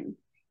him,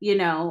 you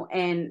know,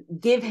 and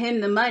give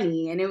him the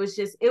money. And it was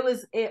just,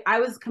 I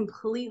was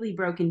completely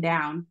broken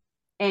down.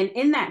 And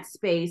in that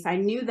space, I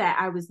knew that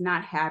I was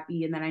not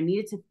happy and that I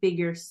needed to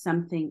figure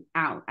something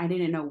out. I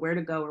didn't know where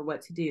to go or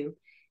what to do.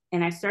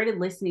 And I started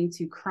listening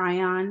to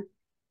Cryon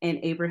and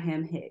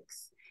Abraham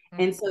Hicks.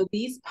 And so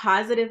these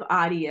positive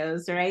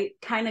audios, right,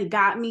 kind of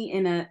got me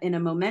in a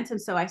momentum.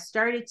 So I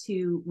started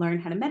to learn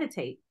how to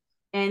meditate.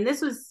 And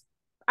this was,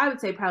 I would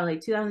say probably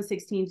like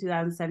 2016,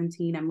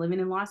 2017. I'm living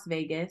in Las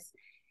Vegas,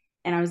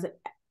 and I was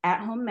at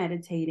home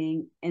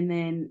meditating. And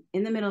then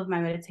in the middle of my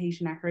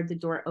meditation, I heard the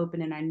door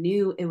open, and I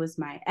knew it was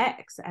my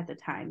ex at the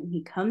time. And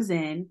he comes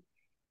in,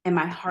 and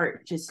my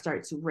heart just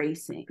starts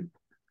racing.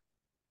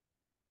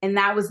 And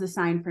that was the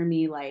sign for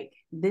me, like,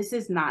 this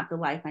is not the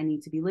life I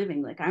need to be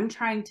living. Like, I'm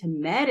trying to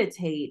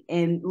meditate,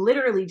 and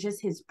literally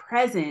just his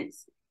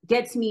presence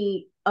gets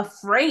me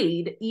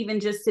afraid, even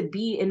just to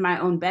be in my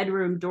own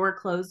bedroom, door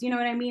closed. You know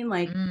what I mean?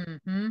 Like,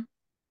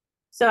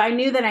 so I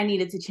knew that I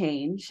needed to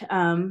change.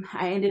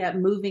 I ended up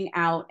moving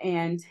out,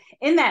 and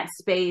in that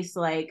space,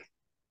 like,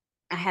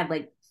 I had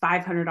like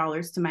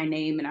 $500 to my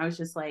name, and I was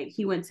just like,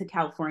 he went to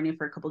California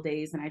for a couple of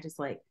days, and I just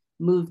like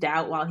moved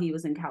out while he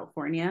was in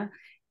California,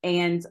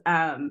 and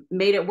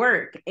made it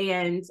work.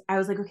 And I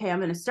was like, okay, I'm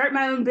going to start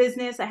my own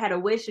business. I had a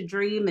wish, a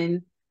dream,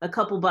 and a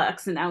couple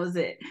bucks, and that was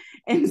it.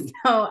 And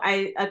so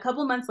I, a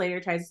couple months later,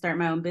 tried to start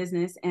my own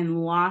business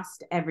and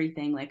lost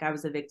everything. Like, I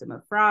was a victim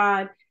of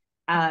fraud.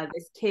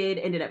 This kid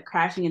ended up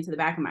crashing into the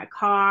back of my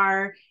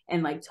car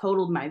and like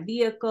totaled my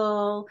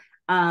vehicle.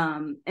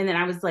 And then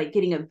I was like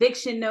getting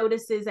eviction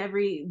notices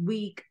every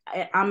week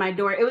on my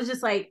door. It was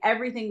just like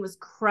everything was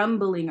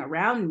crumbling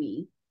around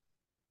me.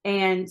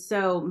 And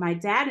so my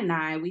dad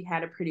and we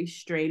had a pretty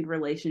strained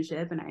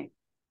relationship, and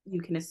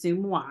you can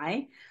assume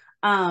why.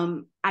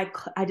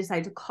 I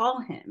decided to call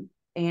him.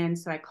 And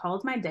so I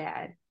called my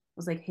dad. I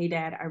was like, hey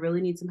dad, I really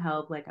need some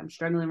help. Like, I'm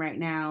struggling right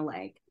now.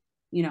 Like,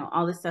 you know,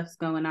 all this stuff's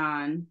going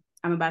on.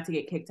 I'm about to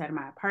get kicked out of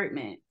my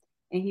apartment.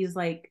 And he's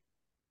like,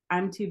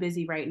 I'm too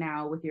busy right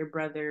now with your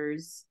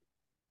brother's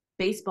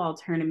baseball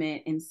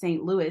tournament in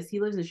St. Louis.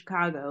 He lives in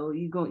Chicago.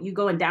 You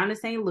going down to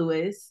St.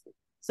 Louis.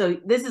 So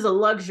this is a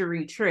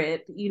luxury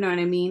trip, you know what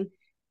I mean?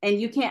 And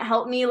you can't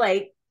help me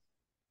like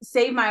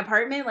save my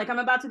apartment. Like, I'm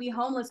about to be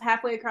homeless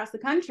halfway across the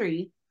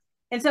country.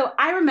 And so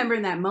I remember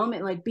in that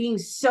moment, like, being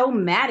so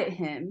mad at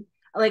him.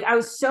 Like, I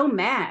was so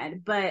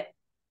mad, but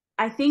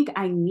I think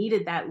I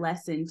needed that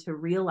lesson to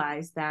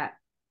realize that,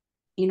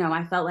 you know,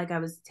 I felt like I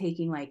was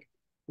taking like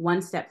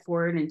one step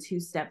forward and two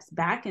steps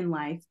back in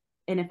life.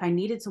 And if I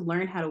needed to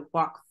learn how to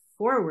walk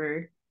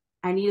forward,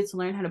 I needed to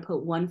learn how to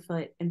put one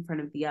foot in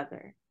front of the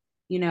other.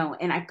 You know,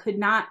 and I could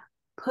not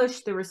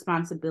push the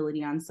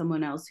responsibility on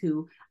someone else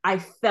who I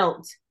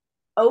felt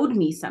owed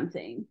me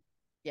something.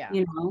 Yeah.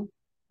 You know,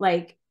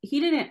 like, he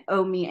didn't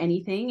owe me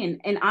anything.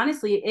 And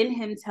honestly, in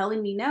him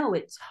telling me no,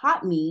 it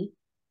taught me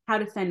how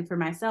to fend for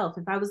myself.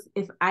 If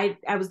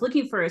I was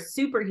looking for a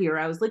superhero,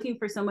 I was looking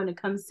for someone to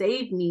come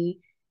save me,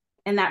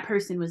 and that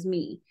person was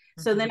me.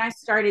 So then I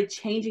started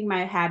changing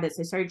my habits.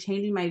 I started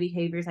changing my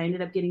behaviors. I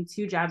ended up getting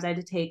 2 jobs. I had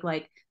to take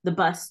like the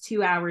bus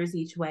 2 hours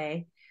each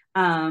way.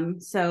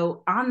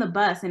 So on the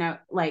bus, and I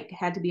like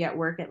had to be at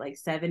work at like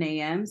 7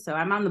 a.m. So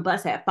I'm on the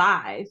bus at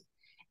 5,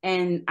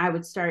 and I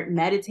would start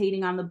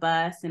meditating on the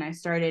bus, and I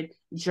started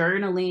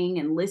journaling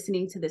and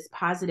listening to this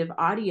positive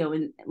audio,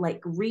 and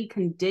like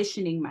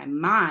reconditioning my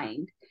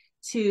mind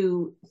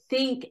to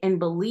think and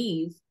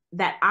believe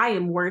that I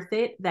am worth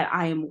it, that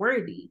I am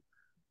worthy.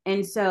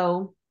 And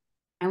so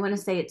I want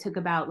to say it took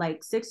about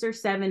like 6 or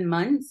 7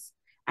 months.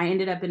 I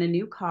ended up in a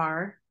new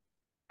car.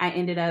 I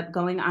ended up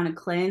going on a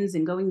cleanse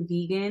and going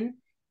vegan.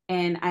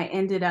 And I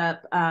ended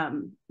up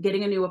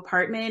getting a new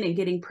apartment and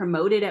getting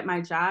promoted at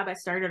my job. I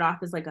started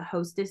off as like a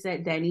hostess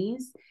at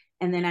Denny's.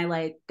 And then I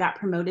like got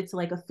promoted to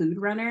like a food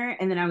runner.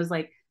 And then I was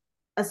like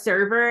a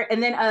server,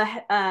 and then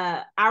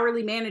a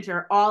hourly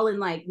manager, all in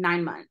like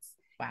 9 months.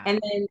 Wow.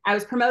 And then I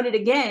was promoted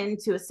again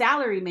to a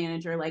salary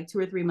manager like 2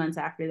 or 3 months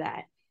after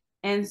that.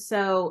 And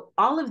so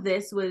all of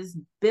this was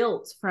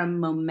built from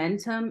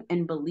momentum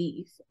and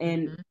belief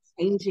and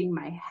changing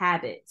my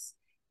habits.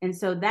 And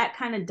so that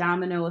kind of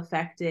domino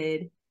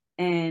affected.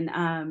 And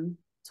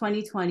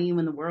 2020,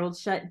 when the world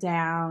shut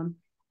down,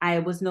 I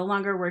was no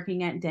longer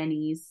working at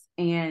Denny's.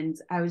 And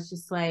I was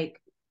just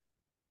like,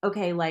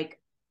 okay, like,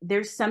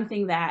 there's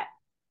something that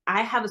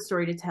I have a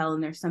story to tell,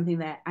 and there's something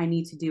that I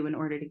need to do in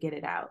order to get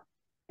it out.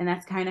 And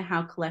that's kind of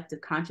how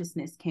collective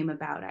consciousness came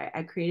about.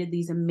 I created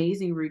these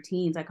amazing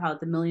routines. I call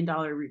it the $1 million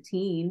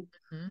routine.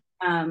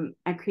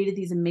 I created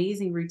these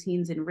amazing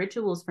routines and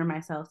rituals for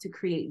myself to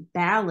create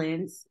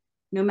balance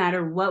no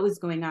matter what was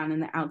going on in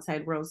the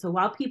outside world. So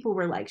while people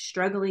were like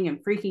struggling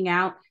and freaking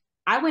out,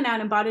 I went out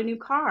and bought a new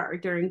car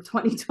during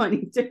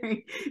 2020,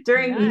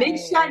 during mid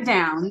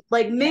shutdown,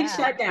 mid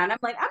shutdown. I'm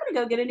like, I'm going to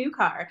go get a new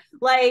car.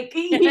 Like,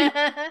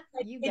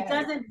 it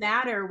doesn't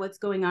matter what's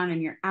going on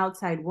in your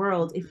outside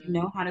world if you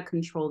know how to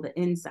control the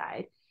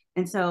inside.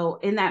 And so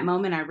in that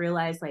moment, I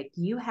realized, like,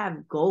 you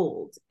have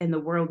gold and the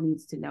world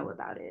needs to know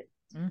about it.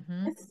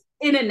 That's,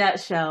 in a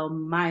nutshell,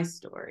 my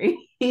story.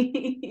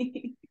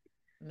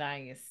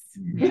 Nice.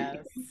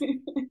 Yes.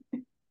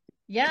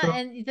 Yeah.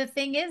 And the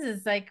thing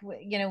is like,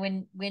 you know,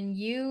 when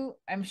you,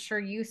 I'm sure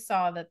you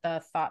saw that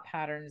the thought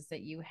patterns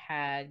that you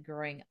had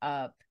growing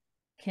up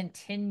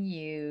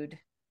continued,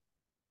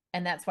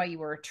 and that's why you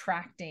were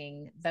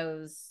attracting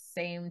those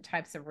same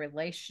types of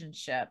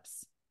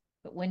relationships.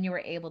 But when you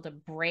were able to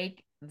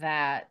break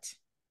that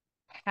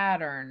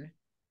pattern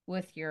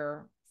with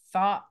your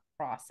thought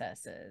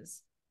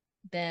processes,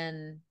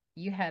 then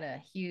you had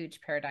a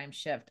huge paradigm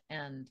shift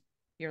and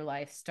your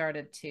life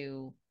started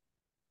to,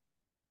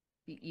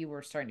 you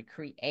were starting to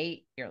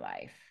create your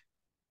life.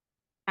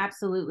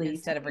 Absolutely.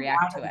 Instead of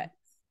react to it.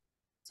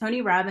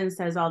 Tony Robbins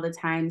says all the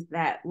time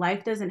that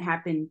life doesn't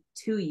happen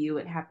to you,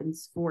 it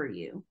happens for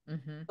you.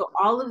 Mm-hmm. So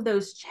all of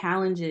those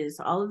challenges,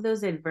 all of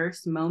those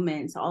adverse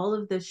moments, all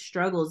of the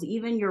struggles,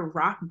 even your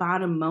rock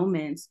bottom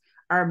moments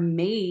are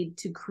made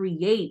to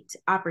create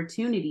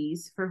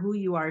opportunities for who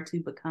you are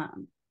to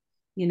become,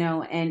 you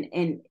know,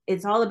 and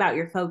it's all about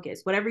your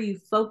focus. Whatever you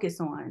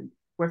focus on,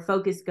 where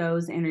focus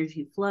goes,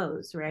 energy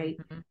flows, right?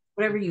 Mm-hmm.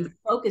 Whatever you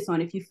focus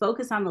on, if you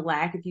focus on the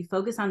lack, if you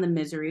focus on the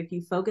misery, if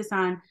you focus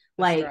on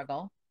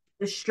the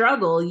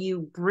struggle,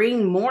 you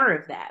bring more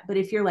of that. But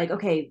if you're like,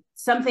 okay,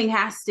 something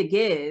has to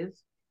give,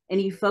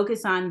 and you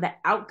focus on the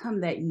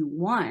outcome that you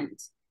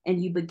want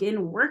and you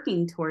begin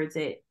working towards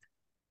it,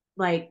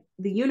 like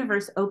the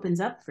universe opens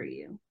up for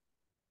you.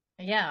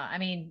 Yeah. I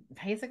mean,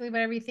 basically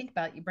whatever you think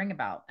about, you bring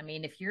about. I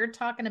mean, if you're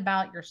talking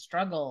about your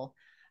struggle,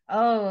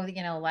 oh,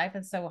 you know, life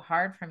is so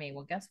hard for me.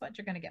 Well, guess what?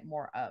 You're going to get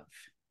more of.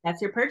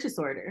 That's your purchase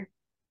order.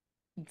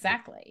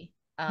 Exactly.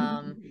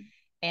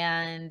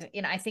 And,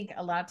 you know, I think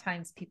a lot of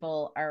times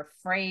people are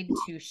afraid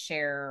to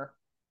share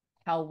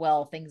how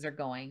well things are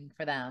going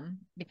for them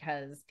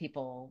because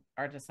people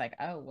are just like,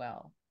 oh,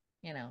 well,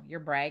 you know,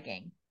 you're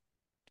bragging.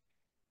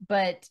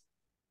 But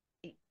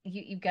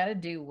you've got to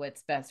do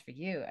what's best for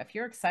you. If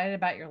you're excited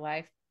about your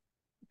life,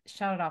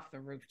 shout it off the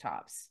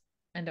rooftops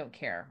and don't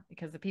care,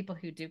 because the people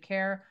who do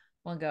care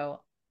will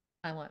go,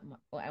 I want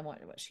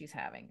what she's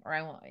having, or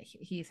I want what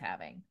he's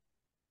having.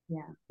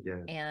 Yeah.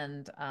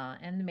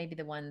 And maybe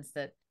the ones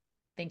that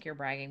think you're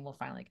bragging will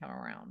finally come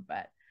around.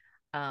 But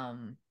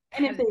and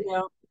if they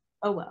don't,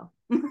 oh well.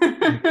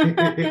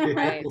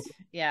 Right.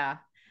 Yeah.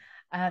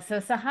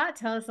 So Sahat,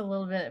 tell us a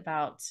little bit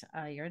about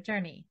your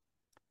journey.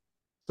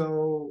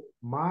 So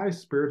my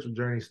spiritual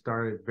journey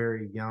started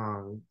very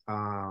young.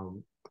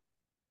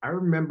 I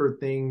remember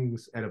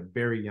things at a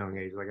very young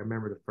age. Like I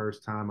remember the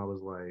first time I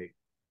was like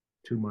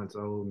 2 months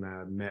old and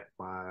I met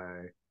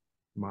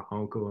my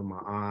uncle and my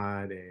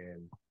aunt,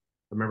 and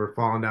I remember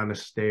falling down the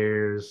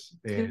stairs.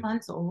 2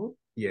 months old?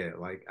 Yeah,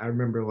 like I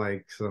remember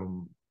like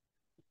some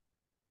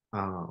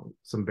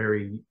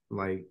very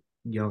like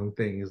young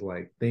things,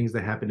 like things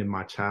that happened in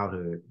my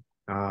childhood.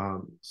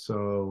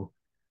 So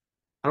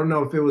I don't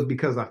know if it was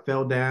because I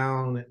fell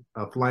down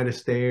a flight of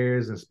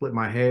stairs and split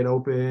my head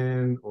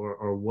open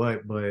or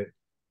what, but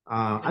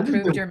I just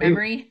improved your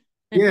memory.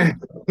 Yeah.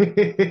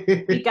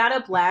 He got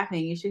up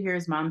laughing. You should hear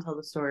his mom tell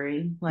the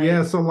story. Like,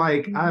 yeah, so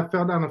like I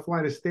fell down a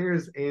flight of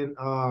stairs and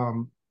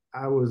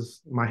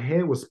my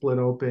head was split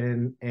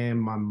open,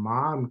 and my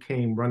mom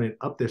came running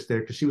up the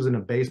stairs because she was in the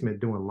basement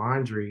doing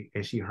laundry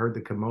and she heard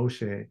the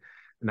commotion.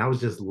 And I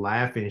was just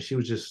laughing. She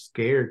was just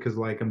scared because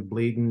like I'm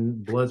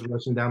bleeding, blood's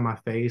rushing down my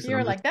face. You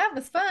were like, that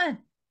was fun.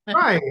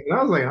 Right. And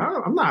I was like,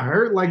 I'm not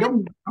hurt. Like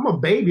I'm a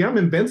baby. I'm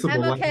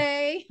invincible. I'm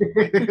okay.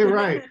 Like,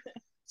 right.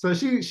 So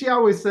she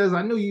always says,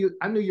 I knew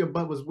your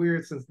butt was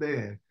weird since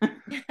then.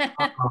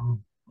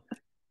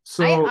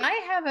 So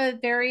I have a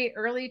very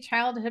early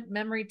childhood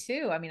memory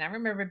too. I mean, I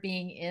remember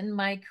being in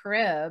my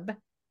crib,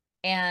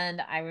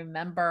 and I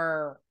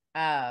remember,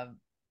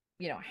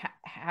 you know,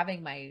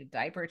 having my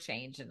diaper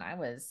changed, and I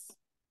was,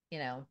 you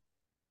know,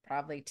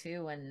 probably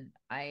 2, and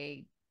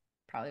I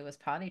probably was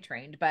potty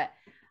trained, but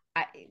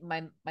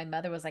my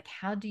mother was like,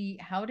 how do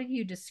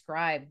you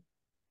describe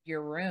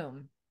your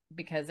room?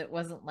 Because it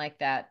wasn't like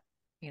that,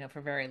 you know,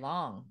 for very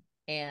long.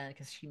 And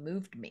because she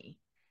moved me.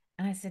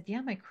 And I said, yeah,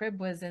 my crib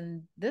was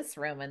in this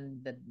room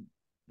and the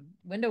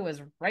window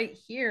was right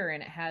here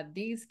and it had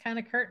these kind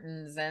of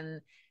curtains,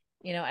 and,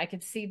 you know, I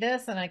could see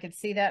this and I could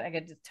see that. I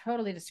could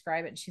totally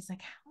describe it. And she's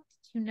like, how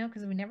did you know?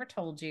 Because we never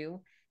told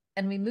you.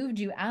 And we moved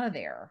you out of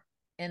there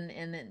and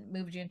then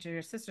moved you into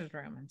your sister's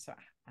room. And so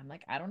I'm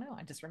like, I don't know.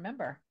 I just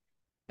remember.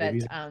 But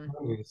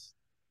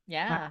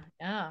yeah.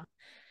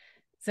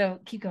 So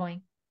keep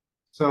going.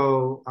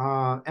 So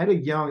at a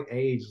young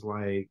age,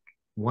 like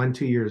 1,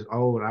 2 years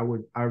old,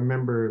 I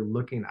remember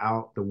looking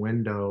out the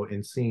window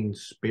and seeing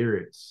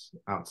spirits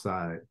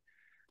outside.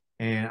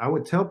 And I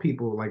would tell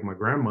people, like my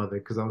grandmother,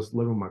 because I was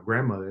living with my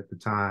grandmother at the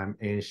time,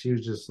 and she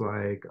was just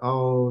like,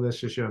 oh, that's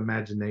just your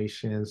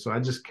imagination. So I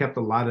just kept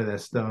a lot of that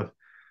stuff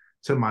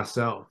to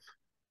myself.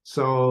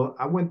 So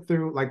I went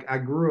through, like I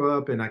grew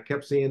up and I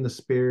kept seeing the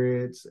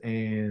spirits,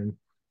 and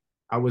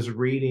I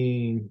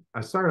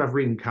started off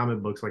reading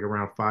comic books like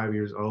around 5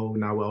 years old,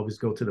 and I would always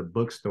go to the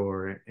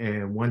bookstore.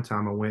 And one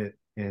time I went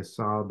and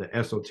saw the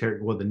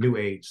the New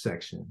Age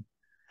section.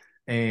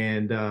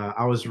 And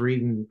I was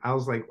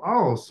like,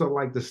 oh, so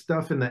like the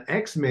stuff in the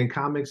X-Men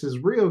comics is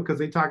real because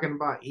they're talking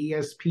about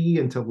ESP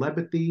and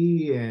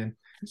telepathy. And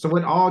so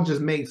it all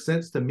just made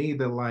sense to me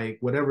that like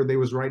whatever they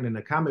was writing in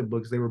the comic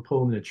books, they were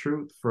pulling the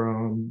truth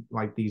from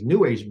like these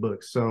New Age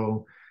books.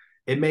 So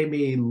it made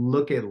me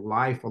look at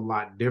life a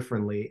lot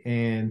differently.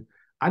 And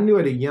I knew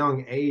at a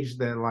young age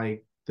that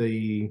like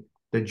the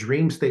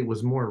dream state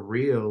was more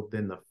real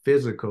than the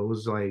physical. It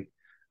was like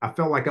I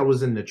felt like I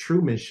was in the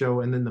Truman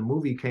Show, and then the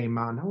movie came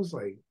out, and I was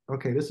like,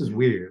 okay, this is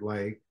weird.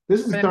 Like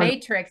this is The starting.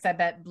 Matrix, I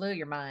bet, blew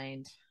your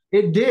mind.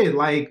 It did.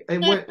 Like it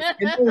went.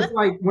 It was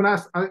like when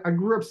I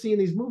grew up seeing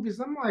these movies,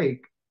 I'm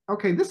like,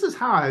 okay, this is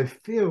how I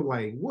feel.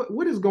 Like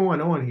what is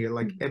going on here?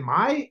 Like, am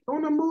I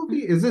on a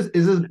movie? Is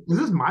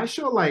this my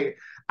show? Like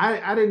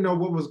I didn't know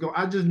what was going.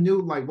 I just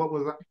knew like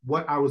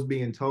what I was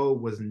being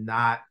told was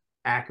not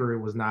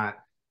accurate, was not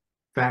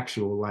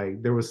factual.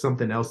 Like there was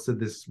something else to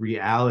this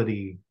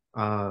reality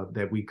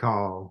that we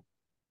call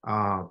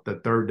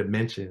the third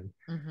dimension.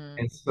 Mm-hmm.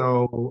 And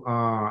so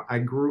I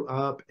grew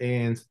up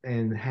and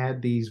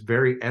had these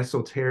very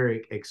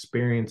esoteric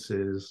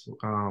experiences.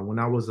 When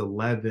I was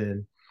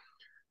 11,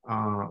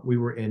 we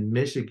were in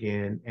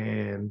Michigan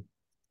and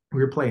we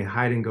were playing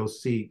hide and go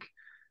seek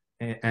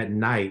at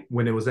night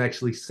when it was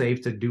actually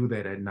safe to do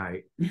that at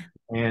night.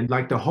 And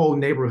like the whole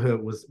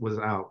neighborhood was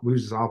out. We were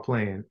just all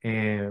playing.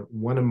 And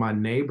one of my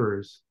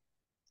neighbors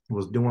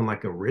was doing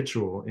like a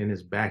ritual in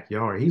his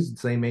backyard. He's the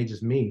same age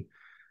as me.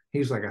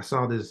 He's like, I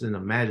saw this in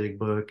a magic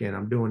book and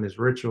I'm doing this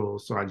ritual.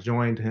 So I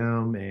joined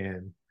him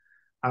and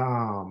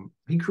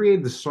he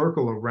created the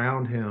circle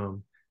around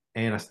him.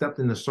 And I stepped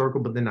in the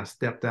circle, but then I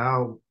stepped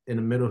out in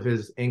the middle of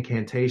his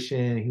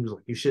incantation. He was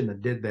like, you shouldn't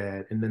have did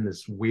that. And then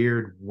this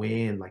weird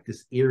wind, like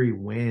this eerie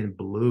wind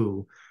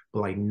blew, but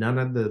like none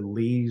of the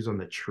leaves on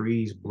the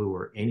trees blew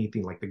or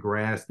anything. Like the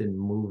grass didn't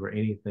move or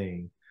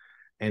anything.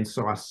 And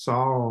so I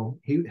saw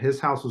his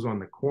house was on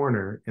the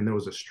corner and there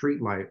was a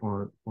street light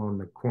on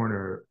the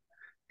corner,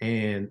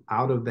 and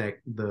out of that,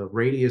 the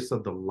radius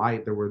of the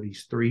light, there were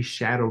these three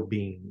shadow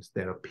beings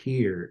that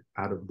appeared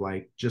out of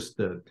like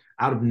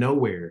out of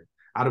nowhere,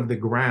 out of the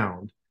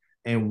ground.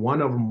 And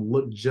one of them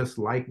looked just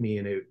like me,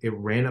 and it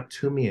ran up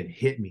to me and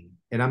hit me.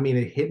 And I mean,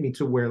 it hit me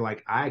to where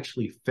like I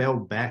actually fell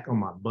back on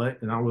my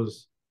butt and I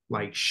was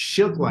like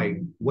shook, like,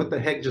 what the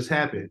heck just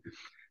happened?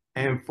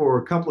 And for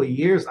a couple of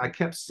years, I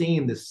kept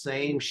seeing the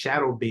same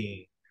shadow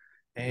being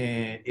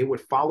and it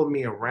would follow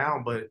me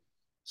around. But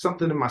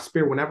something in my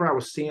spirit, whenever I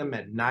would see him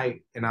at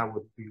night and I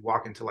would be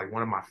walking to like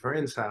one of my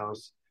friends'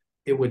 house,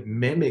 it would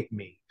mimic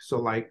me. So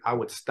like I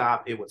would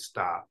stop, it would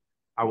stop.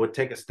 I would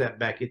take a step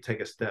back, it'd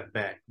take a step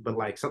back. But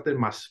like something in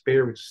my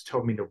spirit just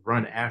told me to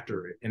run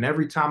after it. And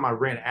every time I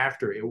ran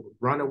after it, it would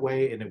run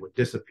away and it would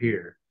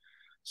disappear.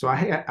 So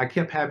I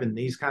kept having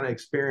these kind of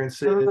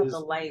experiences. What about the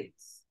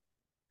lights?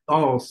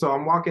 Oh, so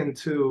I'm walking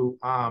to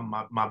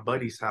my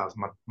buddy's house,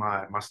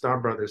 my star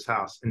brother's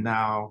house. And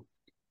now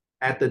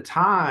at the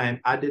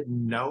time I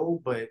didn't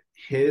know, but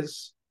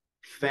his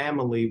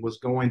family was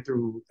going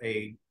through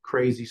a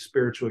crazy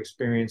spiritual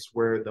experience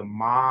where the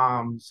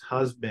mom's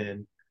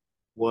husband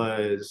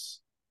was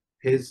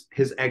his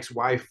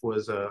ex-wife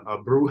was a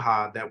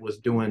bruja that was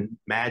doing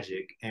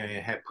magic and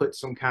had put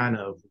some kind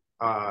of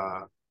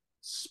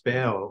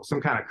spell,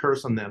 some kind of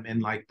curse on them.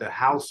 And like the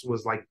house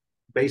was like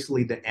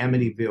basically the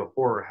Amityville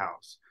horror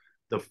house.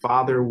 The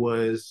father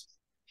was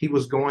he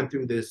was going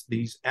through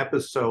these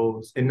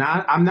episodes, and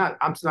I'm not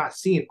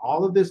seeing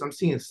all of this. I'm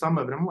seeing some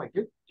of it. I'm like,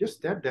 your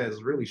stepdad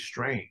is really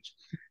strange.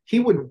 He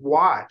would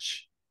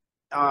watch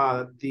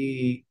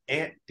the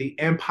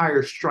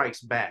Empire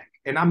Strikes Back,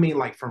 and I mean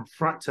like from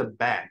front to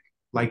back,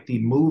 like the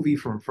movie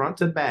from front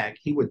to back.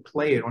 He would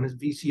play it on his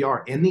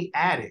VCR in the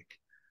attic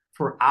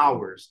for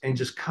hours and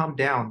just come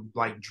down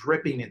like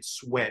dripping in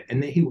sweat,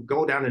 and then he would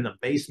go down in the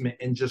basement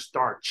and just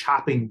start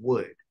chopping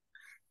wood.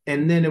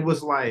 And then it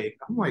was like,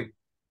 I'm like,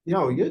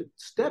 yo, your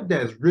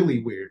stepdad's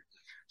really weird.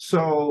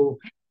 So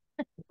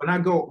when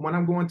I'm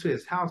going to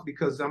his house,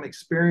 because I'm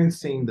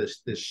experiencing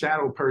this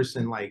shadow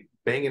person like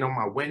banging on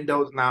my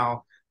windows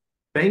now,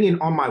 banging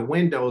on my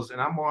windows,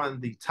 and I'm on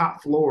the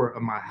top floor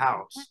of my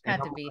house. That And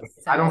had I'm to be like,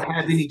 so I don't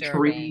have any disturbing.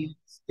 trees.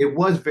 It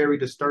was very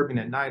disturbing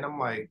at night. I'm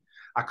like,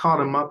 I called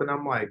him up and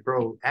I'm like,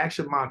 bro, ask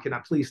your mom, can I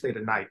please stay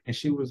the night? And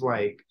she was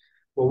like,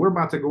 well, we're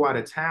about to go out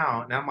of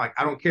town. And I'm like,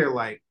 I don't care.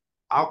 Like,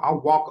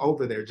 I'll walk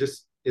over there.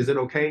 Just, is it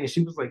okay? And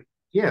she was like,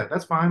 yeah,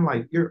 that's fine.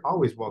 Like, you're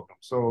always welcome.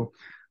 So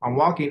I'm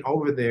walking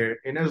over there,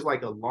 and there's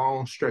like a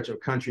long stretch of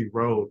country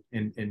road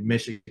in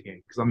Michigan,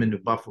 because I'm in New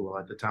Buffalo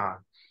at the time.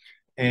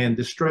 And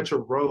the stretch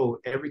of road,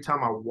 every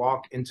time I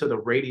walk into the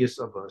radius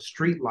of a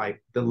street light,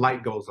 the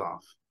light goes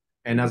off.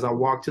 And as I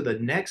walk to the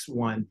next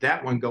one,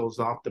 that one goes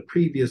off, the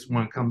previous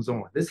one comes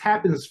on. This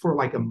happens for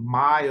like a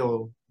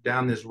mile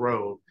down this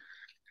road.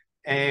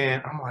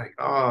 And I'm like,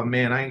 oh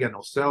man, I ain't got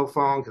no cell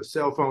phone, because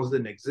cell phones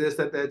didn't exist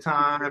at that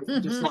time.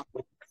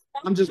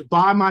 I'm just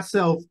by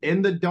myself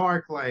in the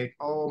dark, like,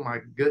 oh my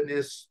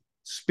goodness,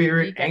 You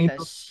spirit, get the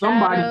angel,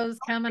 somebody. shadows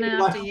coming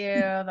after Like,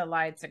 you, the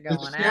lights are the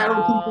going shadow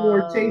people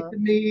are out.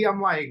 chasing me.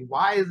 I'm like,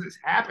 why is this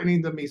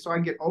happening to me? So I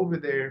get over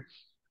there.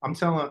 I'm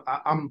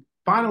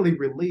finally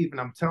relieved,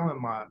 and I'm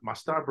telling my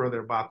star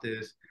brother about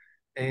this,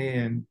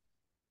 and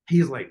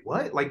he's like,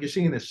 what? Like, you're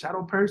seeing this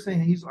shadow person?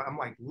 And I'm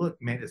like, look,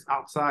 man, it's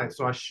outside.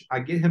 So I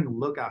get him to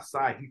look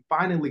outside. He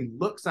finally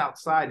looks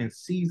outside and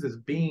sees this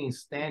being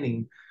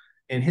standing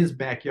in his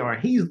backyard.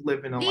 He's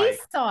living a He like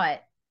saw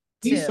it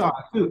he too. saw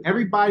it too.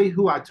 Everybody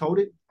who I told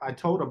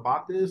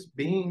about this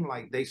being,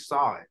 like, they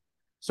saw it.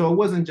 So it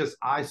wasn't just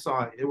I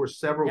saw it. There were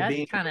several That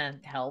beings. kind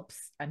of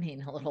helps. I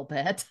mean, a little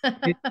bit.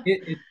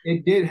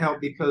 It did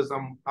help because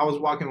I was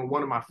walking with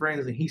one of my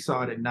friends and he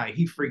saw it at night.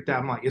 He freaked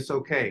out. I'm like, it's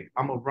okay.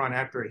 I'm gonna run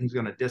after it. He's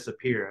gonna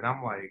disappear. And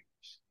I'm like,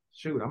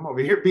 shoot, I'm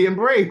over here being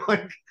brave.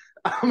 Like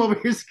I'm over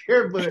here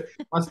scared, but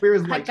my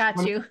spirit's I like,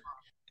 got you.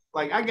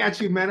 like I got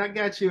you, man. I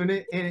got you.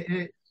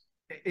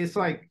 It's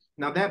like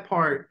now that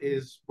part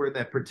is where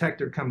that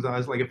protector comes out.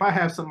 It's like if I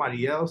have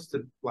somebody else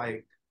to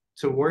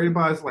worry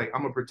about, it's like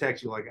I'm gonna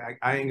protect you. Like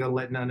I ain't gonna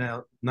let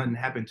nothing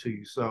happen to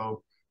you.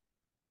 So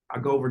I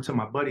go over to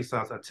my buddy's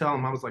house. I tell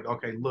him, I was like,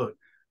 okay, look,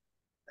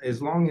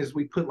 as long as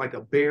we put like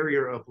a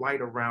barrier of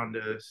light around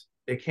us,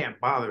 it can't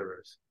bother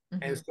us.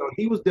 Mm-hmm. And so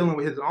he was dealing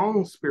with his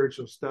own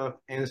spiritual stuff.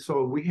 And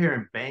so we hear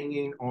him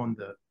banging on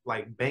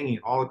banging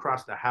all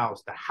across the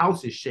house. The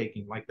house is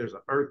shaking like there's an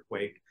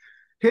earthquake.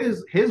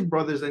 His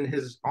brother's in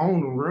his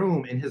own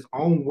room, in his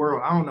own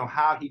world. I don't know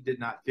how he did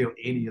not feel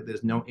any of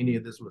this, know any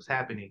of this was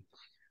happening.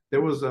 There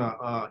was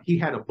he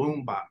had a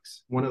boom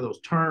box, one of those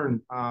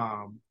turn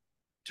dials.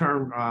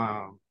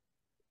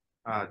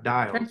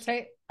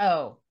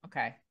 Oh,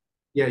 okay.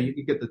 Yeah,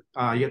 you get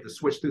you have to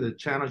switch through the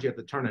channels. You have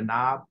to turn a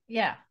knob.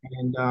 Yeah.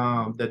 And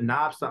the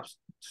knob starts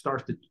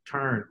to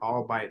turn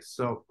all by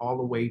itself, all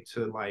the way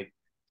to like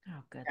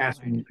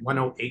past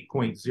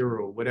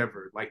 108.0,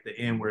 whatever, like the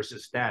end where it's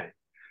just static.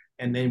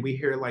 And then we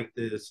hear like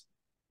this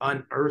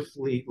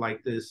unearthly,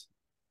 like this.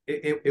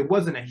 It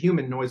wasn't a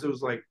human noise. It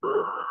was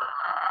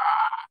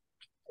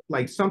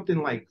like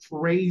something like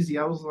crazy.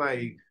 I was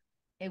like,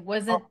 it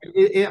wasn't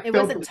it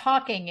wasn't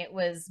talking, it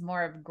was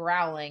more of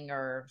growling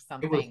or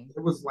something.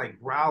 It was like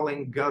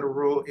growling,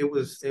 guttural. It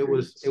was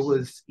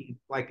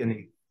like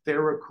an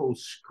etherical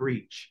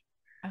screech.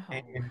 Oh.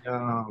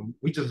 And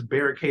we just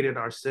barricaded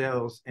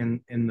ourselves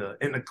in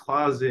the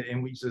closet,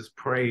 and we just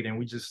prayed, and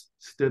we just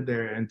stood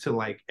there until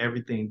like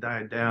everything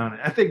died down.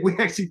 And I think we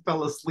actually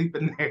fell asleep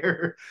in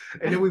there.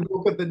 And then we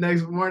woke up the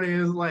next morning.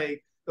 It was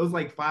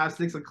like 5,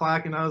 6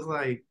 o'clock, and I was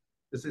like,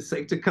 is it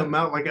safe to come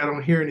out? Like I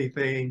don't hear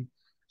anything.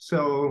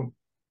 So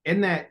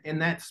in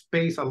that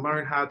space, I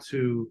learned how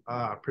to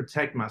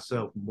protect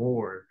myself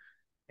more.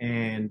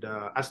 And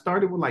I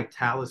started with like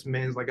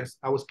talismans. Like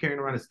I was carrying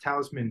around this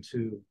talisman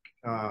to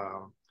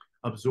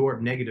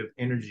absorb negative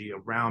energy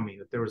around me.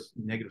 If there was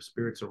negative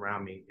spirits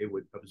around me, it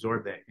would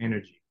absorb that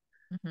energy.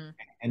 Mm-hmm.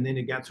 And then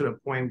it got to the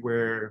point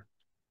where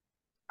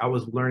I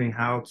was learning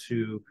how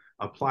to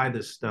apply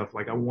this stuff.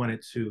 Like I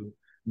wanted to,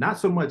 not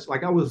so much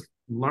like I was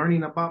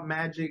learning about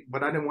magic,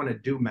 but I didn't want to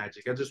do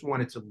magic. I just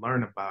wanted to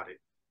learn about it,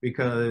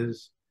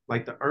 because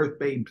like the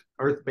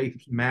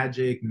earth-based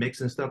magic,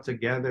 mixing stuff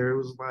together, it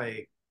was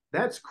like,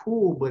 that's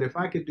cool, but if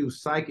I could do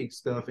psychic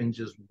stuff and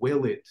just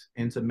will it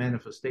into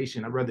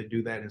manifestation, I'd rather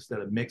do that instead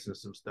of mixing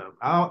some stuff.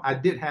 I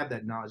did have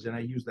that knowledge, and I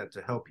use that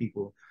to help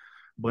people,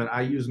 but I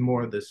use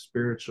more of the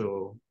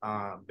spiritual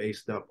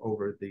based stuff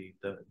over the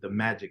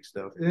magic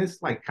stuff. And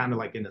it's like kind of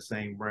like in the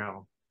same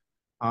realm.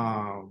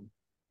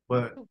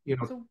 But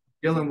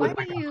dealing with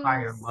like a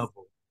higher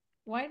level.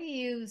 Why do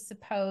you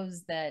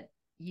suppose that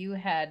you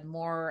had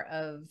more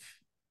of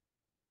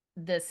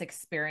this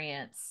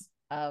experience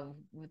of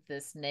with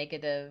this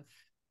negative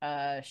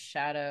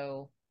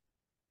shadow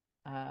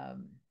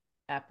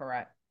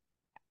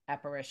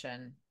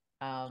apparition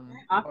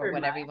or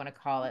whatever you want to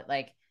call it,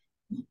 like,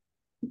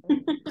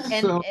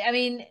 and so, I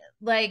mean,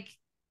 like,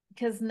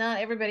 because not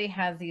everybody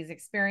has these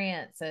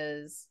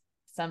experiences,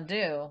 some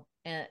do,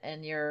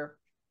 and you're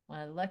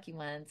one of the lucky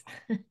ones.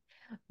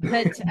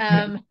 But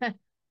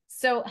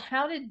so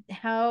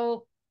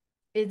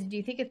do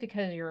you think it's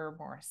because you're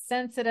more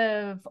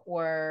sensitive,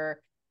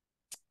 or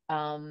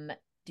do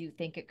you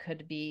think it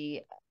could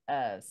be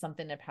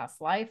something in a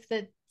past life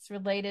that's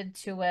related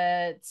to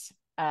it?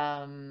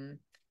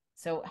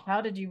 So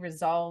how did you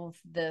resolve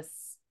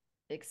this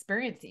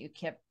experience that you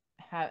kept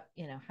how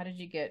did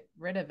you get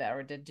rid of it,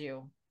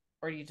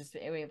 or you just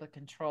were able to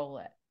control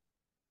it?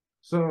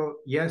 So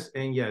yes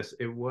and yes,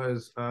 it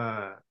was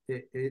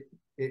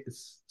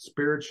it's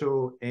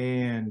spiritual,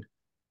 and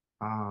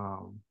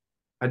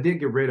I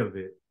did get rid of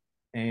it,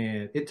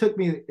 and it took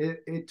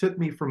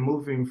me from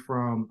moving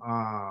from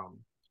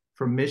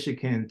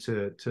Michigan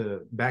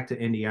to back to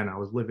Indiana. I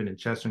was living in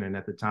Chesterton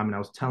at the time, and I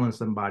was telling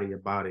somebody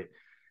about it,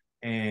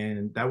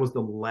 and that was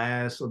the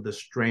last of the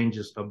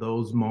strangest of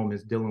those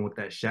moments dealing with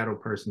that shadow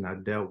person I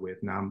dealt with.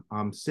 Now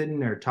I'm sitting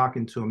there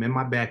talking to him in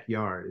my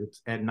backyard.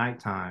 It's at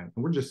nighttime,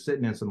 and we're just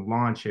sitting in some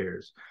lawn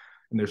chairs,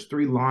 and there's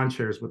 3 lawn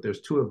chairs, but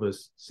there's 2 of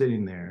us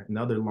sitting there, and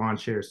the other lawn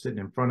chair is sitting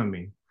in front of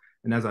me.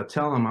 And as I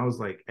tell him, I was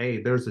like,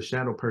 hey, there's a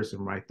shadow person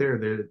right there.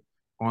 They're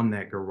on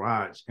that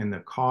garage, and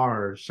the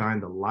car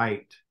shined the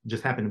light,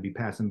 just happened to be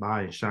passing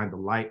by and shined the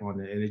light on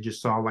it. And it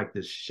just saw like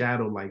this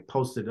shadow like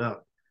posted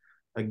up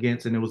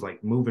against, and it was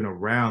like moving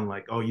around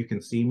like, oh, you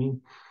can see me.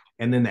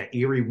 And then that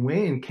eerie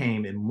wind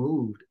came and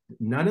moved.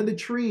 None of the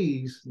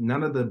trees,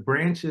 none of the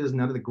branches,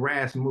 none of the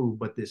grass moved,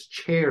 but this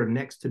chair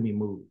next to me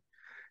moved.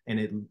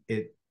 And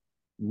it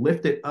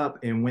lifted up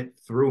and went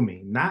through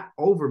me, not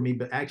over me,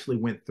 but actually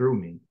went through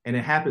me. And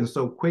it happened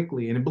so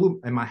quickly, and it blew,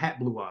 and my hat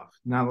blew off.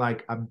 Now,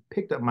 like, I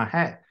picked up my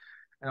hat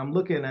and I'm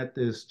looking at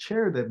this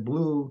chair that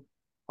blew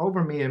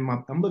over me, and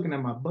I'm looking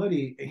at my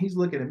buddy, and he's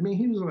looking at me.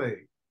 He was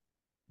like,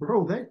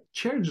 bro, that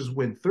chair just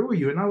went through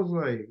you. And I was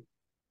like,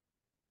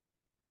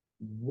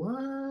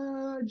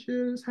 what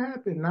just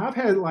happened? Now, I've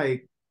had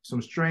like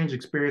some strange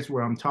experience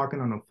where I'm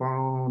talking on the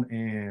phone,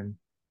 and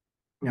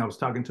I was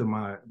talking to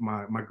my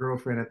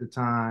girlfriend at the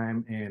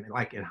time, and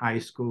like in high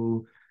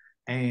school,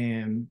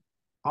 and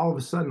all of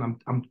a sudden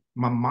I'm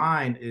my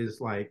mind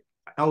is like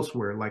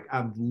elsewhere. Like,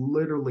 I've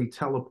literally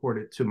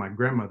teleported to my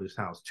grandmother's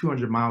house,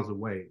 200 miles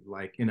away,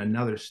 like in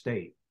another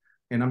state,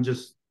 and I'm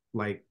just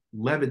like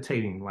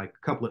levitating like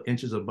a couple of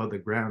inches above the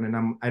ground,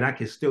 and I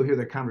can still hear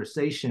the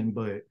conversation,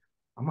 but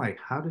I'm like,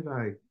 how did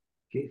I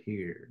get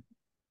here?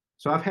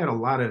 So I've had a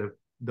lot of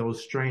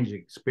those strange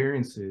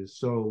experiences.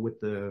 So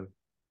with the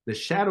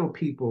shadow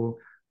people,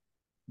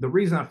 the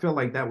reason I feel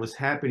like that was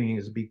happening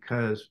is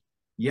because,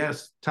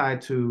 yes,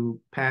 tied to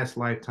past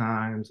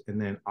lifetimes,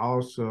 and then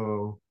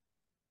also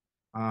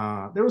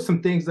there were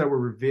some things that were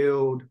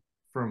revealed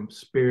from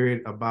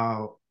spirit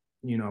about,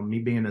 you know, me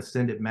being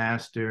ascended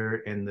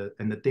master, and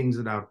the things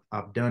that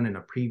I've done in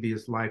a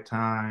previous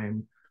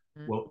lifetime,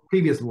 well,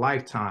 previous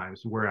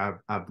lifetimes where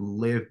I've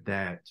lived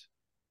that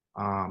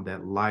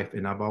life,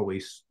 and I've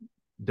always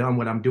done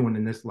what I'm doing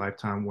in this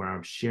lifetime, where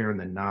I'm sharing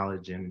the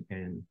knowledge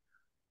and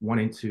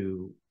wanting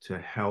to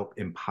help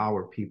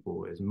empower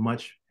people as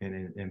much,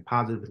 and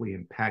positively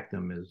impact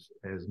them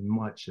as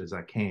much as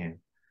I can.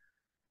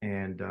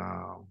 And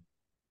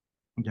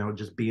you know,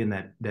 just being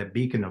that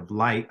beacon of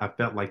light, I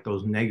felt like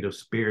those negative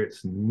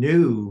spirits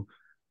knew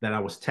that I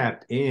was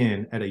tapped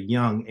in at a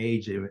young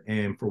age,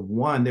 and for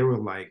one, they were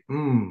like,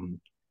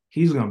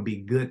 he's gonna be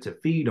good to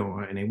feed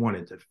on, and they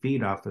wanted to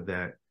feed off of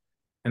that.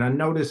 And I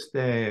noticed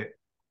that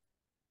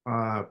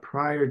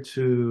prior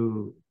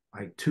to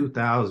like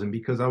 2000,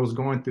 because I was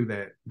going through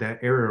that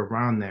era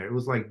around there. It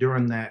was like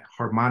during that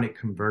harmonic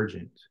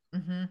convergence,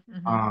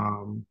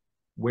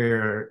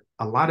 where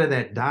a lot of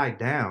that died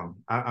down.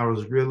 I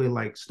was really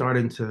like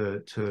starting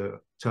to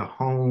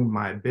hone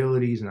my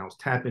abilities, and I was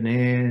tapping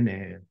in,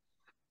 and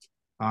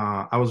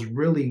I was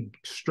really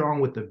strong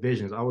with the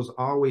visions. I was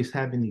always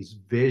having these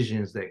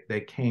visions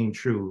that came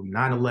true.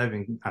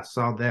 9/11, I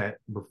saw that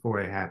before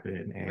it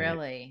happened, and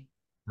Really?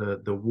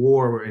 the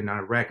war in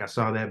Iraq, I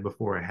saw that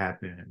before it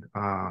happened.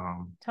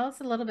 Tell us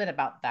a little bit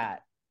about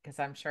that, because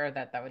I'm sure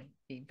that that would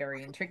be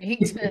very intriguing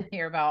to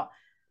hear about.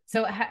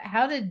 So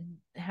how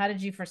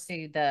did you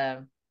foresee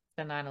the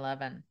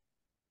 9/11?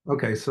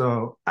 Okay,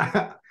 so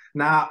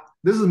now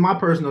this is my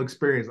personal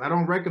experience. I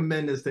don't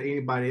recommend this to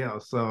anybody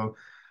else. So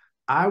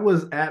I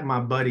was at my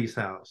buddy's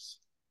house.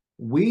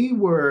 We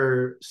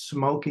were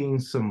smoking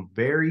some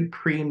very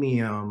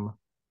premium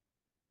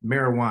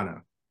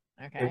marijuana.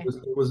 Okay.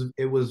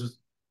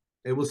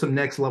 It was some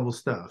next level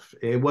stuff.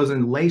 It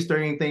wasn't laced or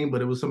anything,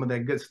 but it was some of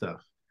that good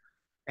stuff.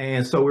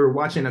 And so we were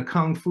watching a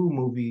kung fu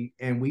movie,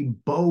 and we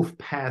both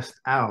passed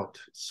out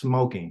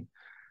smoking.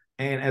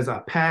 And as I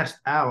passed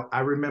out, I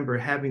remember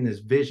having this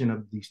vision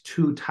of these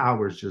two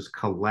towers just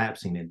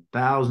collapsing and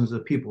thousands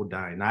of people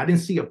dying. Now, I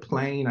didn't see a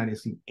plane. I didn't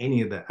see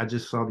any of that. I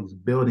just saw these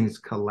buildings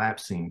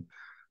collapsing,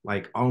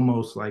 like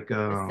almost like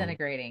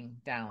Disintegrating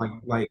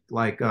down.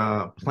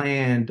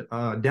 planned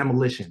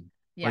demolition.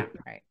 Yeah, Like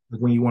right.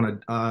 when you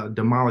want to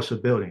demolish a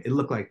building, it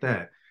looked like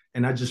that.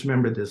 And I just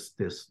remember this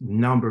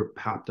number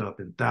popped up,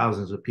 and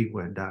thousands of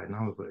people had died. And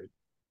I was like,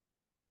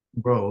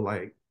 bro,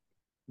 like,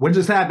 what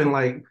just happened?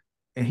 Like,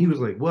 and he was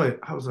like, what?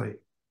 I was like,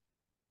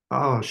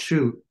 oh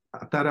shoot,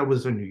 I thought I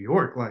was in New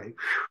York. Like,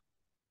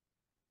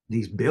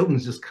 these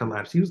buildings just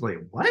collapsed. He was like,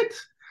 what?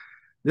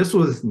 This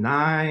was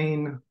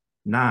 9/9,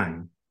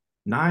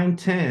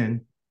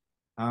 9/10.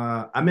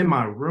 I'm in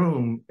my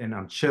room, and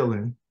I'm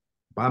chilling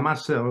by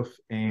myself,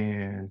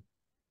 and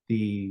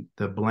the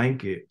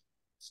blanket,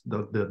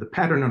 the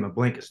pattern on the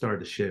blanket started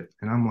to shift.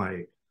 And I'm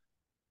like,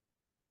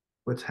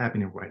 what's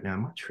happening right now?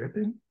 Am I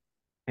tripping?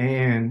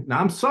 And now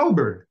I'm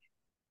sober.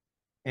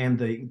 And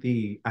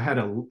the I had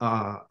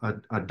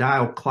a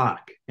dial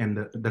clock, and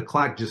the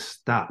clock just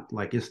stopped.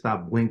 Like, it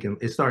stopped blinking.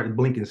 It started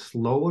blinking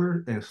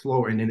slower and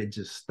slower, and then it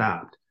just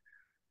stopped.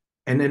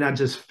 And then I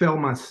just felt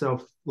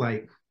myself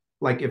like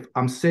if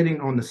I'm sitting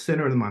on the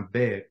center of my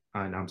bed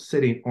and I'm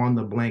sitting on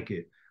the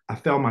blanket, I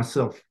felt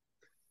myself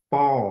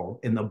fall,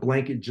 and the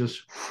blanket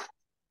just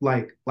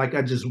like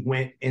I just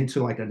went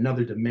into like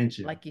another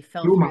dimension Like you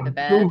fell through through the through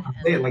bed my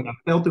and bed. Like, then I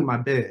fell through my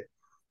bed.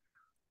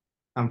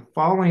 I'm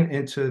falling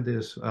into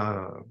this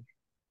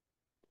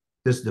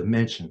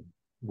dimension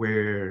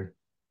where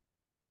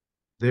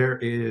there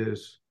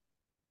is,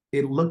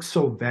 it looks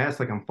so vast,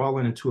 like I'm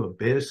falling into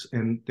abyss,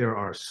 and there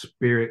are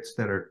spirits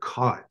that are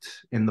caught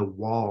in the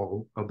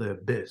wall of the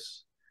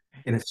abyss,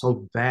 and it's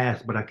so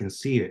vast, but I can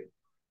see it.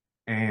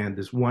 And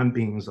this one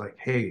being was like,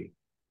 hey,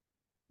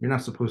 you're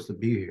not supposed to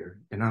be here.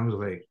 And I was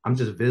like, I'm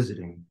just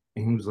visiting.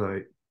 And he was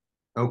like,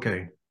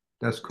 okay,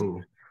 that's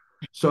cool.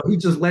 So he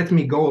just lets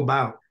me go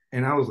about.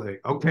 And I was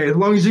like, okay, as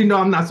long as you know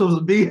I'm not supposed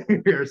to be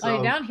here. Lay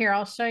So down here,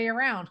 I'll show you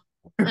around.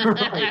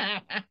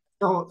 right.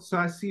 So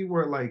I see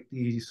where like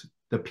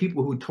the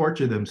people who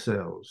torture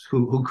themselves,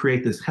 who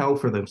create this hell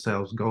for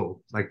themselves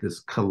go, like this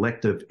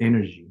collective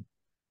energy.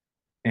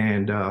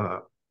 And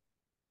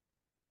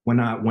when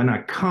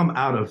I come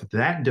out of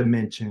that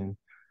dimension,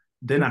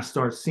 then I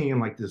start seeing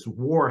like this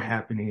war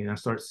happening. And I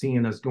start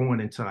seeing us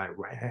going into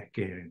Iraq,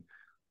 and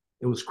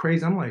it was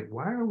crazy. I'm like,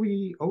 why are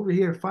we over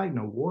here fighting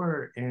a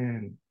war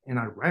in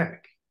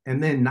Iraq?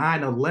 And then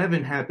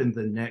 9/11 happened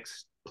the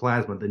next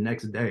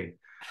day.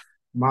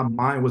 My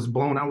mind was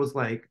blown. I was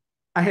like,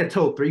 I had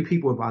told 3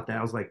 people about that.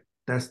 I was like,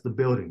 that's the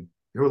building.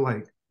 They were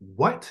like,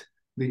 what?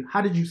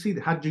 How did you see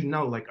that? How did you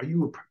know? Like, are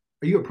you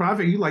a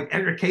prophet? Are you like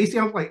Edgar Casey?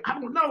 I was like, I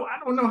don't know. I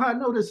don't know how I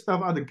know this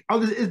stuff.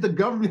 Is the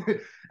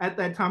government at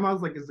that time? I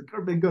was like, is the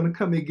government going to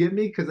come and get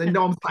me? Because they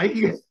know I'm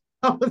psychic.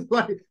 I was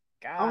like,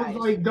 Gosh.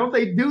 don't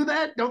they do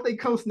that? Don't they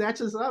come snatch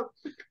us up?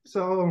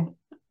 So,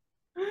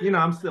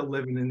 I'm still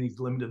living in these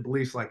limited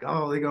beliefs, like,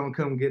 oh, they're gonna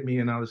come get me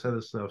and all this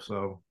other stuff.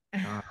 So,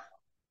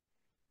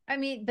 I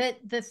mean, but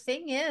the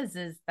thing is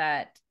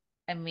that,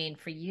 I mean,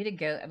 for you to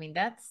go, I mean,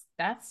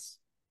 that's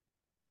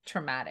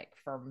traumatic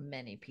for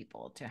many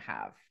people to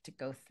have to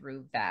go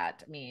through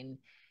that. I mean,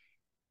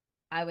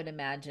 I would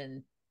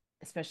imagine,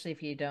 especially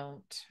if you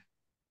don't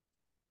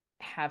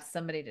have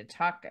somebody to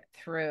talk it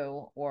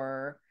through,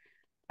 or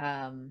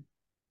um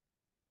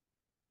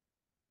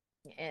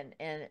and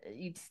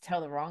you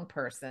tell the wrong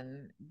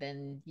person,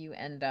 then you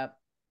end up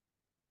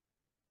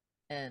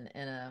in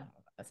a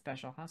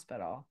special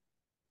hospital.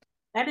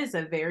 That is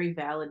a very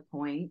valid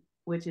point,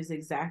 which is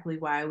exactly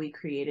why we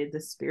created the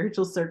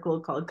spiritual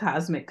circle called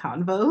Cosmic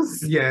Convos.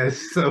 yes,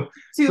 so To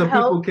people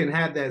help can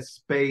have that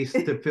space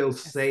to feel A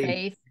safe,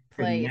 safe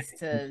place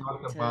connect, and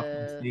talk about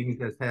these to things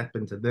that's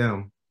happened to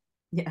them.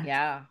 yeah.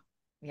 yeah,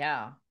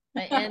 yeah.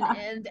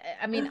 And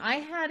I mean, I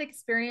had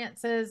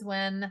experiences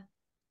when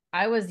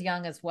I was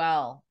young as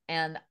well,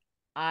 and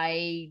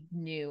I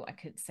knew I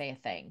couldn't say a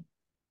thing,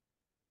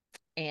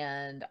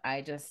 and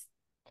I just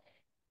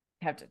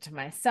kept it to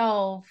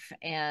myself.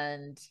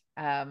 And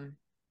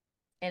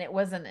it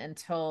wasn't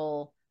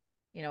until,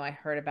 I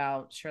heard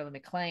about Shirley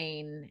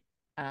MacLaine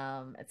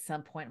at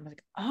some point. I'm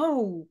like,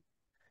 oh,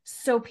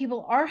 so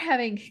people are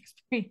having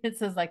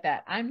experiences like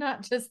that. I'm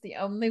not just the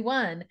only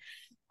one.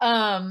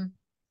 Um,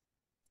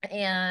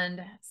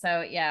 and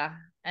so yeah,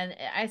 and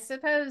I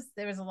suppose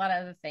there was a lot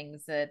of other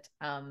things that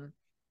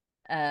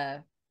uh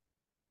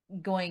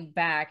going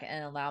back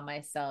and allow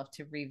myself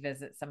to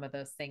revisit some of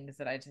those things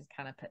that I just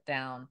kind of put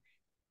down,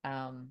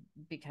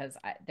 because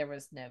there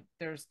was no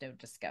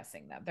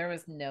discussing that. There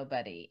was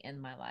nobody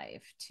in my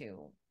life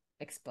to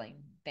explain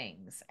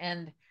things.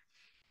 And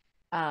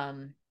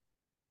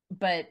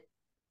but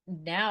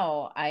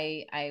now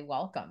I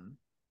welcome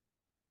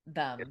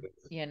them,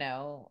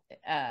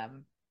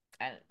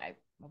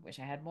 I wish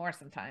I had more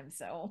sometimes,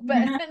 so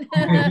but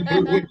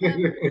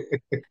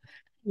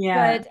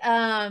Yeah.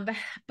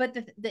 but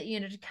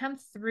to come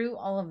through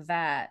all of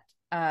that,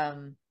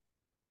 um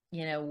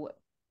you know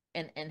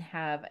and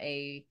have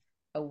a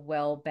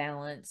well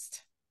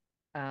balanced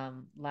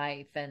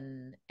life,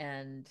 and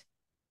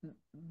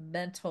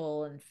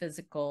mental and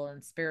physical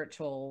and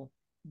spiritual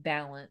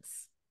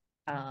balance,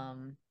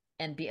 um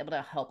and be able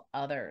to help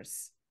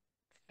others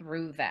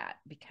through that,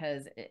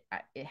 because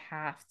it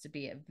has to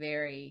be a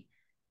very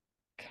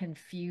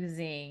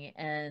confusing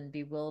and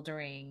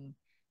bewildering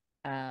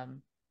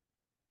um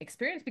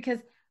experience, because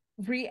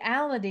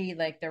reality,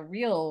 like the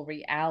real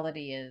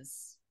reality,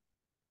 is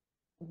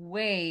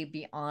way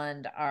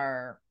beyond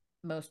our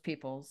most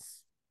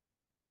people's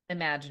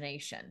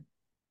imagination.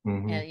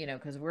 Mhm. And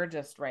because we're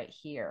just right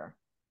here,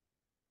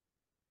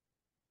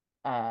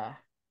 uh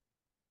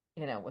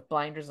with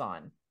blinders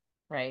on,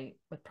 right,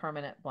 with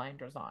permanent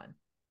blinders on.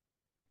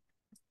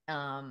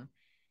 um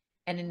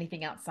and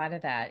anything outside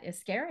of that is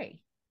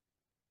scary,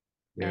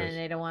 and Yes.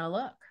 they don't want to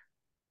look.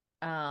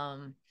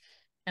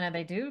 And if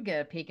they do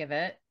get a peek of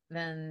it,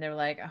 then they're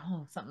like,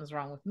 oh, something's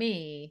wrong with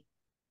me.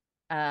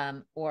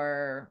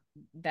 Or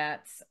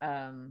that's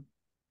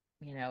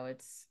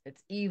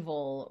it's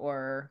evil,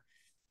 or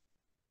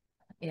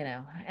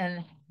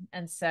and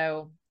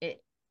so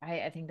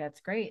I think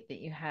that's great that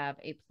you have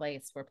a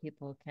place where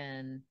people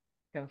can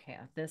go, okay,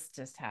 this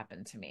just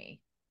happened to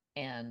me,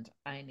 and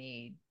I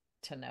need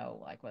to know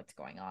like what's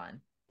going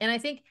on. And I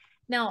think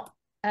now,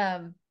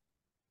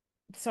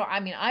 so I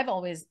mean, I've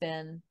always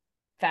been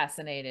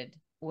fascinated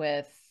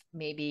with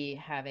maybe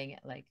having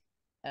like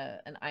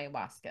an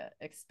ayahuasca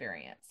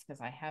experience,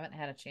 because I haven't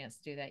had a chance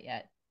to do that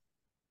yet,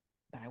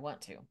 but I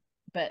want to.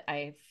 But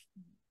I've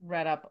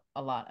read up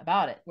a lot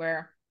about it,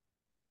 where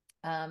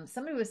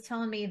somebody was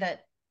telling me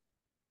that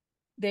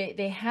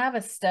they have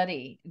a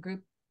study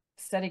group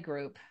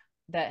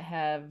that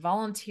have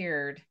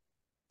volunteered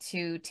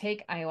to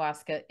take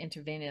ayahuasca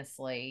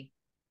intravenously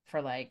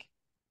for like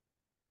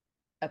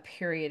a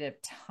period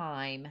of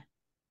time,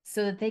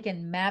 so that they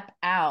can map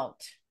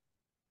out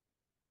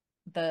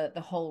the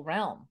whole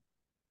realm.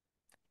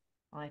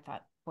 Well, I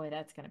thought, boy,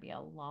 that's going to be a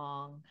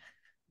long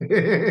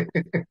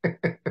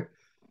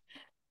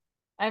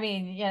I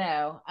mean,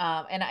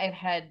 and I've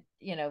had,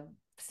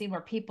 seen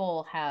where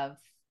people have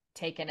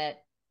taken it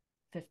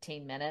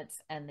 15 minutes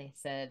and they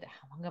said,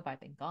 how long have I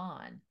been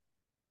gone?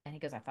 And he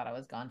goes, I thought I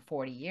was gone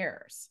 40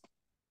 years,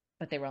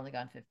 but they were only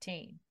gone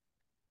 15.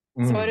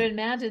 So I would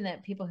imagine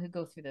that people who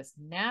go through this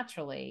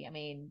naturally, I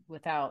mean,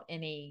 without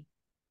any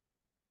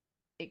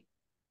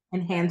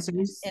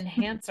enhancers,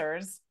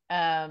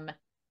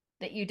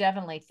 that you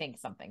definitely think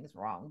something's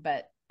wrong.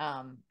 But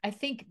I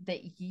think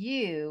that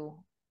you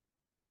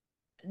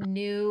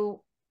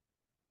knew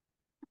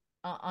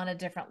on a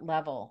different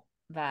level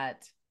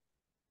that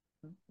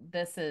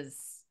this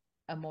is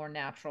a more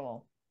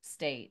natural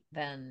state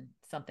than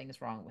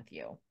something's wrong with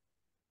you.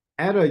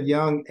 At a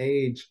young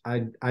age,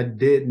 I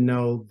did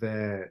know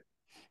that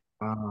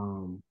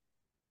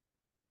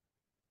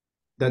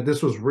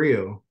this was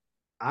real.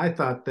 I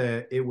thought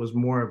that it was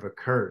more of a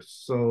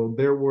curse. So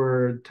there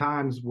were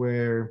times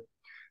where,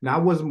 now I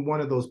wasn't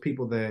one of those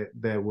people that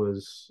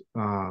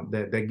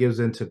gives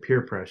into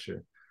peer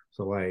pressure.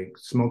 So like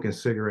smoking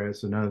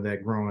cigarettes and none of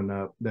that growing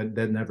up,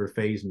 that never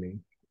fazed me.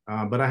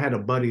 But I had a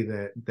buddy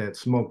that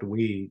smoked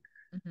weed,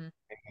 mm-hmm.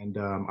 and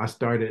I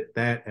started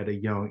that at a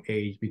young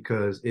age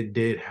because it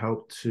did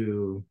help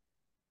to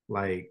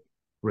like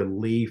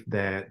relieve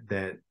that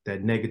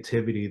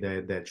negativity,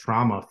 that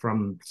trauma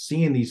from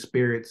seeing these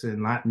spirits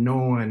and not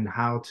knowing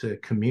how to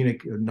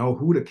communicate, know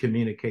who to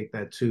communicate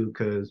that to,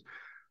 because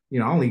I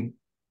only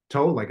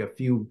told like a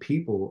few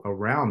people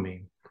around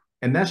me,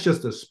 and that's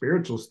just the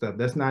spiritual stuff.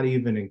 That's not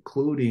even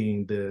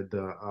including the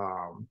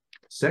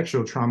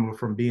sexual trauma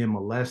from being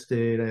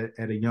molested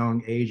at a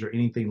young age or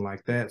anything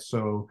like that.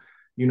 So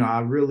I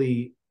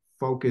really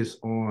focus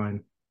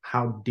on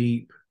how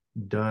deep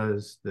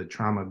does the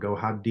trauma go?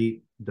 How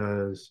deep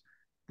does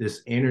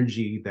this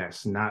energy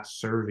that's not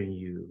serving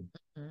you,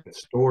 mm-hmm.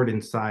 stored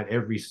inside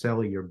every cell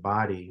of your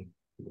body,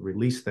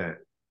 release that,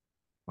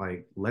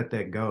 like let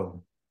that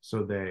go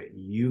so that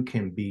you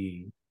can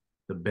be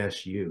the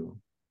best you.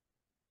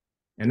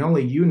 And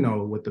only you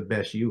know what the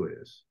best you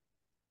is.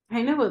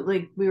 I know what,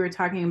 like we were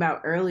talking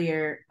about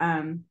earlier.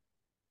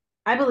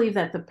 I believe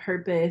that the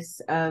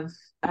purpose of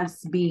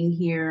us being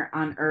here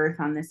on Earth,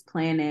 on this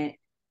planet,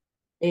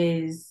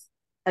 is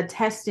a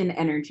test in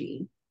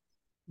energy.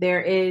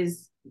 There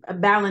is a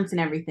balance in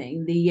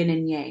everything, the yin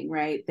and yang,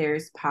 right?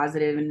 There's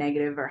positive and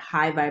negative, or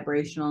high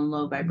vibrational and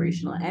low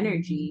vibrational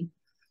energy.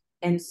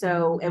 And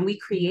we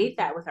create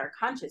that with our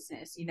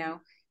consciousness,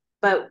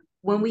 but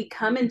when we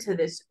come into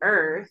this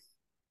earth,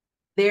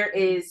 there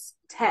is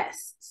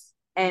tests.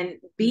 And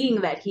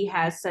being that he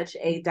has such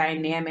a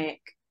dynamic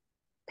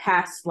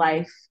past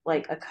life,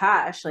 like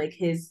Akash, like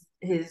his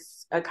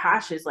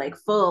Akash is like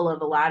full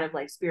of a lot of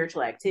like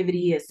spiritual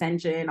activity,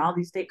 ascension, all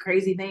these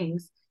crazy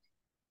things.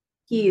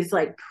 He is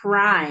like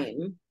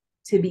prime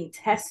to be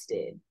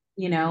tested,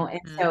 and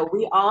so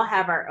we all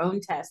have our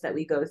own tests that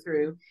we go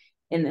through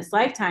in this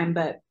lifetime,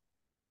 but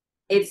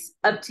it's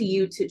up to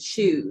you to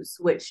choose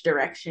which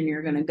direction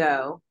you're going to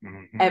go,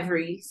 mm-hmm.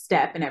 every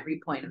step and every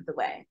point of the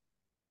way.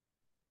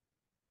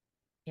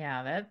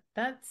 Yeah,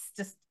 that's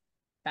just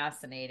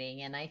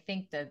fascinating. And I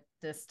think that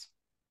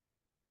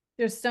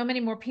there's so many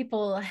more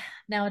people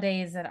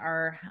nowadays that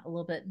are a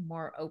little bit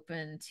more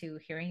open to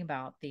hearing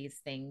about these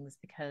things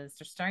because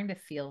they're starting to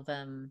feel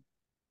them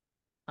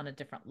on a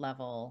different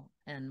level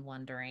and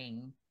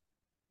wondering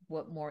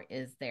what more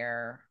is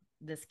there.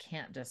 This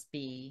can't just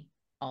be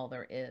all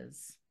there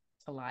is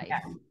to life.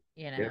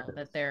 Yeah.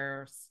 That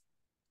there's,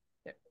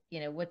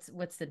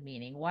 what's the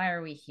meaning? Why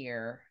are we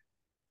here?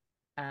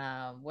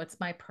 What's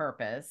my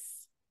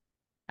purpose?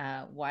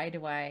 Why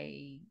do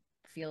I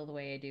feel the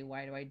way I do?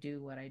 Why do I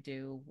do what I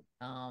do?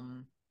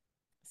 Some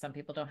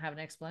people don't have an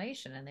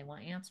explanation and they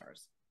want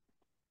answers.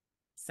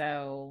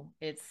 So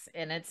it's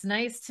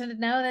nice to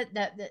know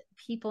that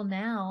people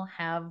now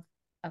have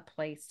a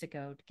place to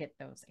go to get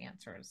those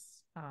answers.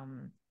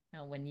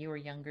 When you were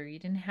younger, you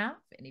didn't have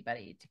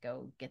anybody to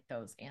go get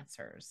those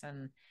answers.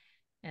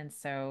 And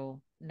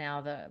so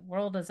now the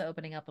world is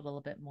opening up a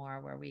little bit more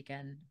where we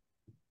can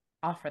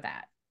offer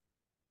that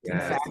to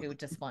those who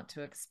just want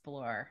to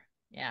explore.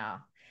 Yeah.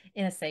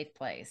 In a safe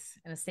place,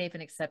 in a safe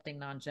and accepting,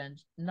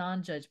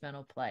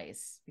 non-judgmental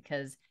place,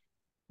 because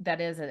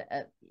that is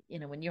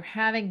when you're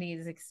having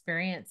these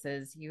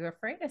experiences, you're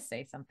afraid to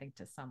say something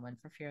to someone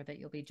for fear that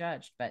you'll be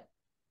judged. But,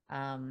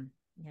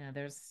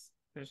 there's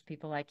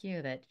people like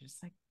you that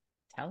just like,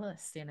 tell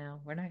us,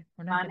 we're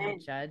not going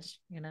to judge,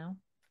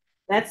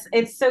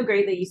 It's so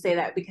great that you say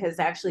that, because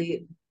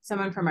actually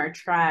someone from our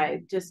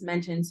tribe just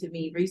mentioned to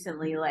me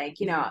recently, like,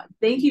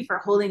 thank you for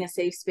holding a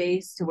safe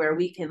space to where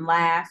we can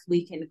laugh,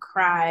 we can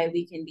cry,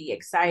 we can be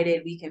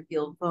excited, we can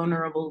feel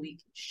vulnerable, we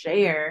can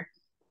share,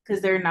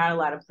 because there are not a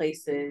lot of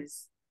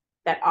places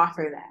that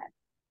offer that.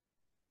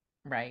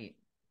 Right.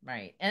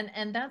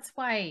 And that's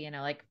why,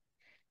 like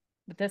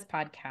with this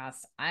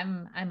podcast,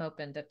 I'm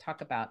open to talk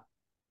about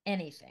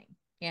anything,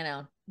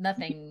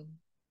 nothing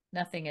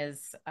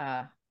is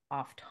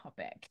off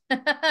topic.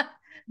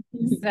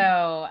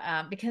 So,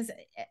 because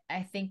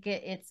I think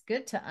it's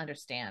good to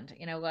understand,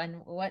 you know,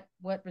 and what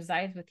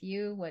resides with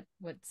you,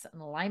 what's in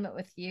alignment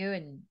with you,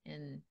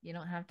 and you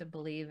don't have to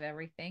believe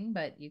everything,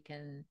 but you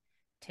can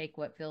take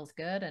what feels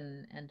good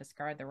and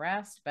discard the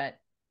rest. But,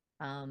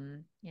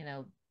 you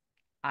know,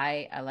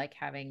 I like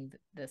having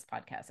this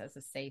podcast as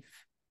a safe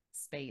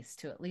space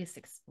to at least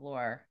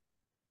explore,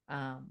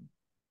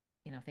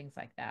 you know, things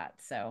like that.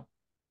 So,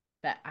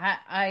 but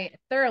I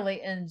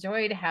thoroughly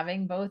enjoyed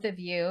having both of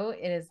you.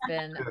 It has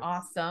been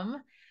awesome.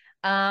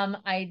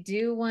 I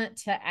do want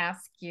to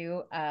ask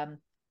you,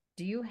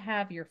 do you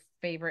have your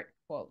favorite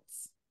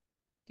quotes?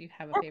 Do you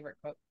have a favorite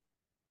quote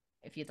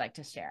if you'd like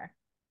to share?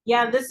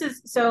 Yeah,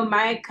 so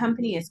my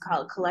company is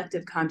called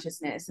Collective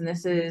Consciousness, and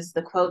this is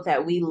the quote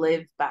that we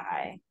live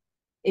by.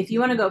 If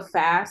you want to go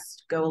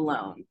fast, go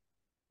alone.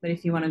 But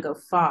if you want to go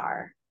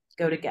far,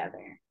 go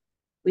together.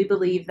 We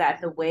believe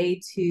that the way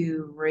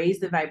to raise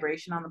the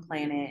vibration on the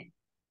planet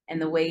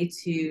and the way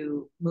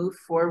to move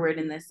forward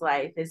in this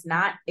life is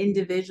not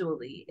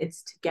individually,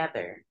 it's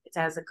together. It's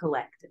as a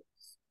collective.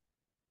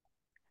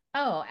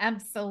 Oh,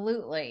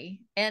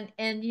 absolutely. And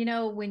you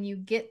know, when you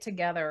get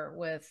together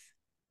with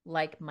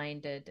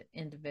like-minded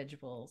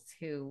individuals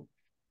who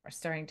are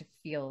starting to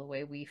feel the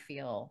way we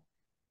feel,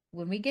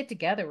 when we get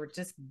together, we're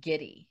just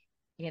giddy.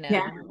 You know,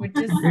 Yeah. we're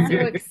just so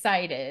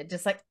excited,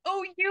 just like,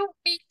 oh,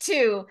 me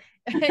too.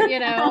 You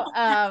know,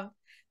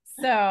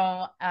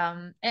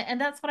 and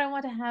that's what I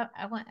want to have.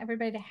 I want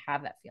everybody to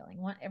have that feeling.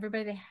 I want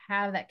everybody to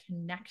have that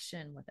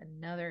connection with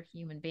another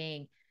human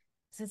being.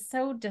 It's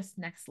so just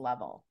next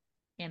level,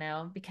 you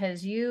know,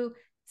 because you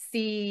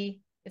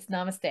see it's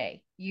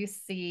namaste. You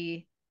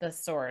see the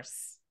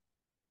source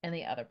in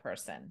the other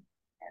person.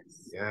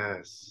 Yes.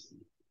 Yes.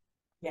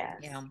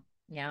 Yeah.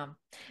 Yeah.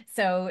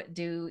 So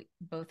do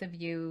both of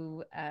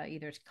you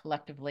either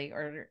collectively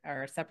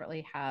or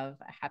separately have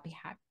a happy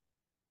hack?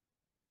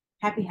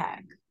 Happy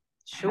hack.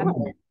 Sure.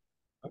 Oh,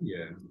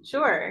 yeah.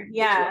 Sure.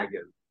 Yeah.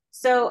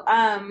 So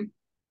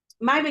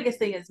my biggest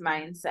thing is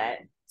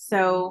mindset.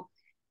 So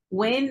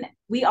when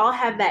we all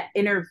have that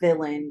inner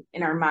villain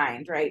in our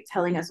mind, right,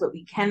 telling us what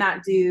we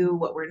cannot do,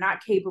 what we're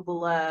not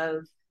capable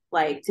of,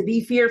 like to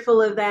be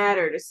fearful of that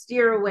or to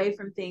steer away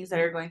from things that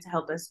are going to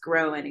help us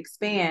grow and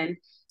expand.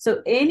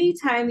 So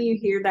anytime you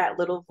hear that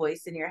little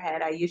voice in your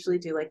head, I usually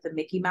do like the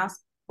Mickey Mouse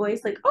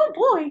voice, like, oh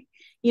boy,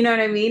 you know what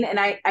I mean? And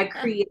I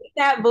create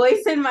that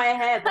voice in my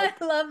head. Like,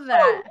 I love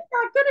that. Oh,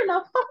 you're not good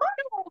enough.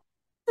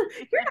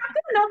 You're not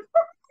good enough.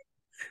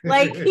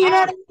 Like, you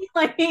know what I mean?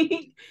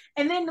 Like,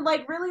 and then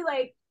like really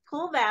like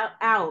pull that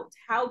out,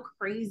 how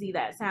crazy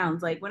that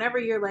sounds. Like whenever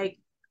you're like,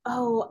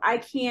 oh, I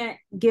can't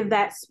give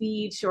that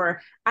speech,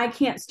 or I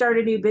can't start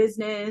a new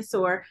business,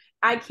 or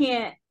I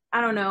can't,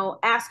 I don't know,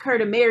 ask her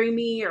to marry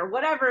me, or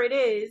whatever it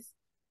is,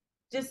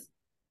 just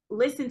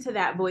listen to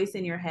that voice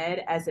in your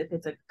head as if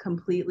it's a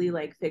completely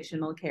like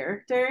fictional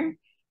character,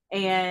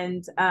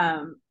 and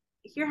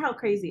hear how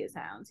crazy it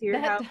sounds.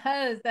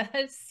 That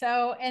is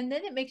so, and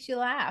then it makes you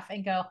laugh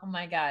and go, oh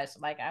my gosh,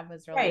 like I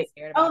was really right.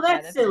 scared about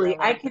that's that. silly. Really...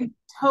 I can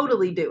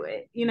totally do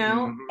it, you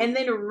know, and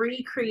then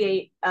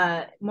recreate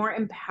a more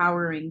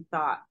empowering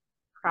thought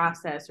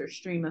process or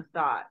stream of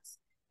thoughts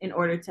in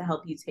order to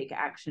help you take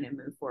action and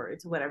move forward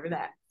to whatever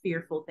that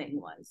fearful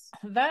thing was.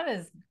 That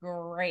is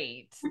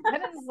great.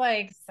 That is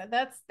like,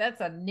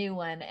 that's a new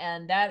one,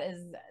 and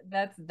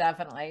that's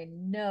definitely,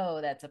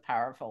 that's a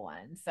powerful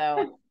one.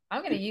 So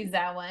I'm going to use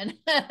that one.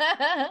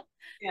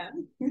 Yeah.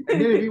 And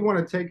then if you want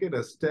to take it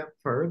a step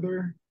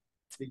further,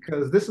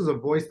 because this is a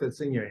voice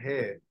that's in your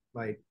head,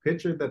 like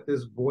picture that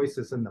this voice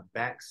is in the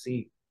back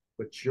seat,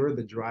 but you're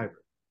the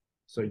driver.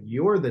 So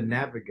you're the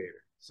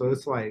navigator. So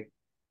it's like,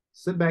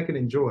 sit back and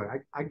enjoy.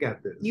 I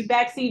got this. You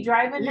backseat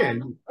driving? Yeah.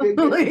 You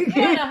don't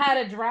know how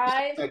to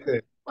drive?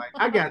 Like,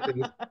 I got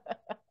this.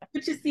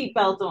 Put your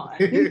seatbelt on.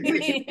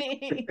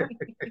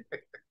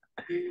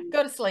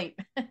 Go to sleep.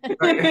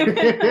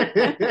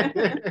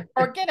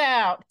 Or get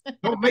out.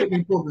 Don't make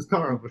me pull this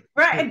car over.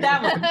 Right,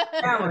 that one.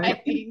 That one.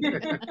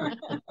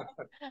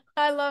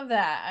 I love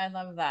that. I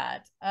love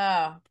that.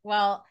 Oh,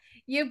 well,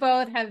 you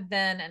both have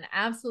been an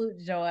absolute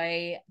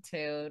joy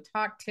to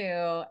talk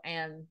to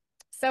and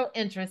so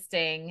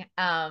interesting.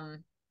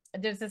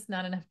 There's just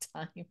not enough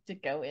time to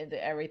go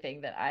into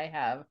everything that I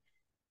have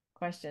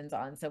questions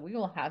on, so we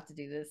will have to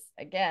do this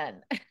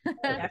again.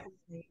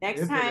 Definitely.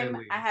 Next time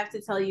I have to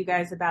tell you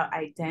guys about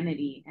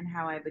identity and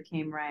how I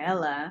became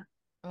RΑELLA.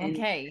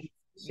 Okay.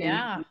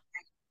 Yeah.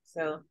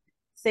 So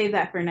save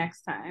that for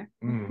next time.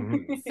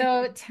 Mm-hmm.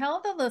 So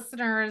tell the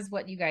listeners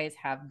what you guys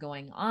have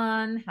going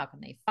on. How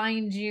can they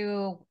find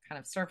you? What kind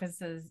of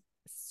services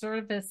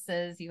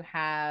you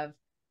have?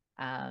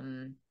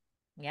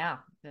 Yeah,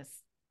 just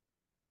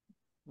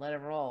let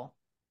it roll.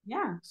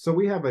 Yeah. So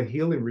we have a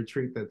healing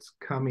retreat that's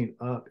coming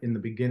up in the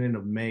beginning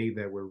of May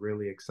that we're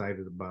really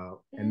excited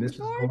about. And this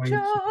Georgia. is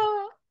going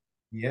to,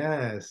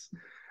 yes.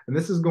 And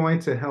this is going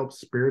to help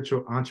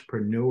spiritual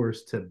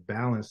entrepreneurs to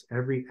balance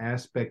every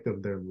aspect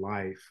of their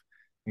life,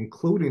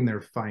 including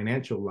their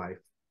financial life.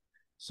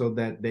 so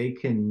that they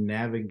can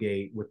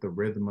navigate with the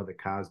rhythm of the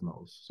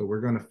cosmos. So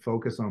we're going to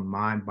focus on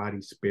mind,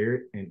 body,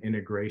 spirit, and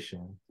integration.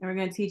 And we're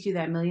going to teach you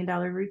that $1 million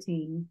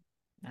routine.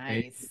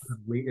 Nice.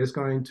 It's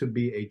going to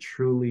be a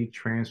truly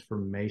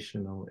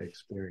transformational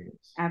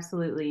experience.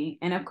 Absolutely.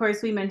 And of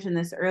course, we mentioned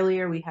this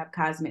earlier. We have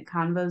Cosmic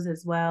Convos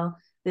as well.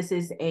 This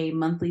is a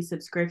monthly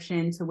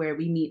subscription to where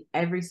we meet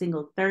every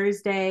single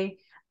Thursday.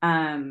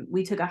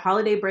 We took a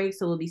holiday break,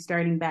 so we'll be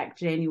starting back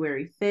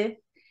January 5th.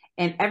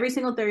 And every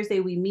single Thursday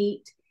we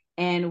meet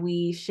and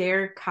we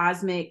share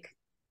cosmic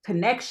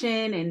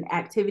connection and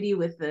activity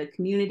with the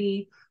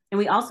community. And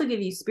we also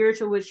give you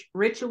spiritual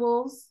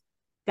rituals,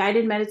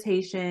 guided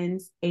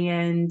meditations,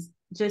 and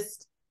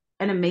just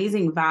an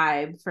amazing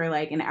vibe for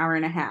like an hour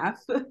and a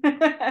half.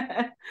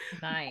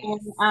 Nice.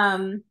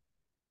 And,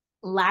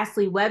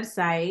 lastly,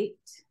 website.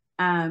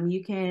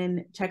 You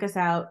can check us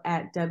out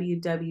at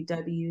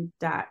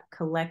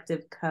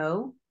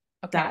www.collectiveco.co.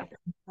 Okay.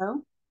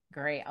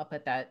 Great. I'll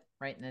put that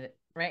right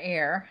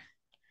here.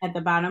 At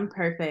the bottom.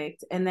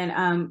 Perfect. And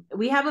then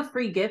we have a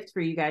free gift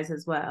for you guys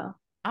as well.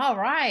 All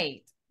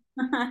right.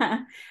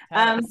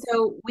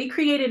 So we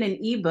created an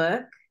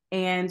ebook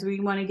and we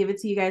want to give it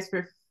to you guys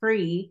for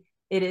free.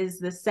 It is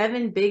the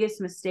 7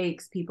 biggest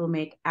mistakes people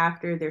make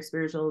after their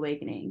spiritual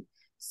awakening.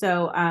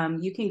 So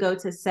you can go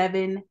to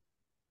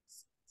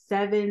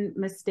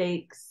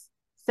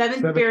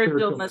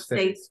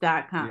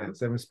sevenspiritualmistakes.com. Yeah,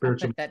 7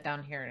 spiritual. I'll put that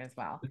down here as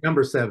well. The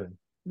number 7.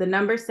 The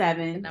number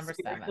 7,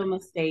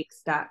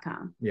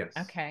 spiritualmistakes.com. Yes.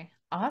 Okay.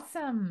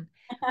 Awesome.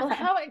 Well,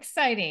 how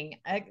exciting.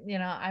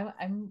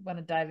 I'm going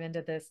to dive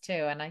into this too.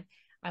 And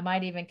I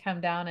might even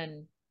come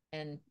down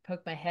and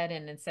poke my head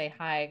in and say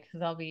hi,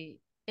 because I'll be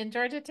in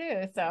Georgia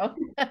too. So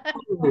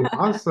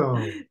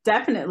awesome.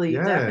 Definitely.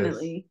 Yes.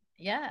 Definitely.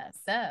 Yeah.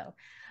 So,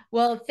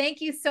 well,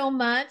 thank you so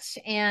much.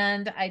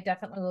 And I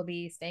definitely will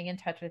be staying in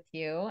touch with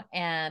you.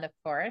 And of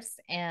course,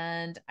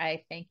 and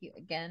I thank you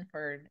again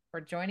for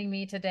joining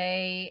me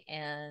today.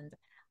 And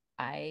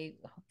I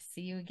hope to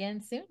see you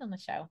again soon on the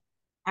show.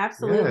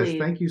 Absolutely.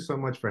 Yes, thank you so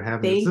much for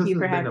having us. Thank you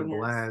for having us. This has been a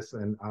blast,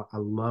 and I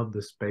love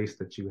the space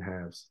that you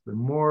have. The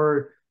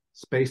more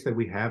space that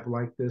we have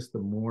like this, the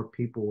more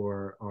people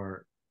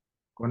are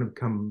going to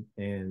come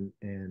and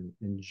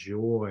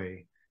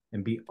enjoy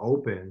and be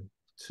open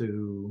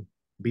to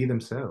be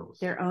themselves.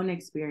 Their own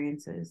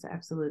experiences.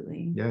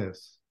 Absolutely.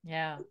 Yes.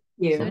 Yeah.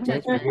 Yeah. So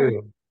Thank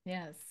you.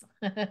 Yes.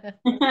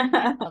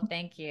 Well,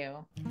 thank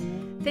you.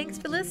 Thanks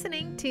for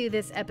listening to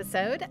this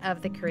episode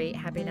of the Create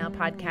Happy Now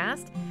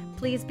podcast.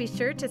 Please be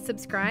sure to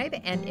subscribe,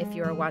 and if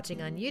you are watching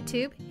on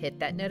YouTube, hit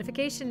that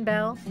notification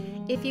bell.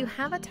 If you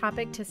have a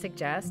topic to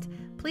suggest,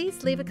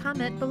 please leave a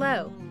comment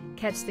below.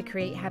 Catch the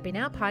Create Happy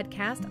Now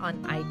podcast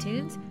on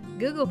iTunes,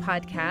 Google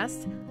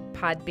Podcasts,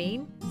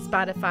 Podbean,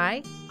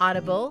 Spotify,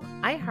 Audible,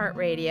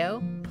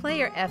 iHeartRadio,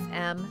 Player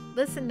FM,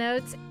 Listen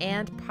Notes,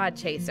 and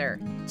Podchaser.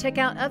 Check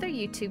out other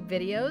YouTube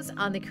videos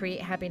on the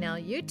Create Happy Now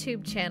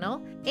YouTube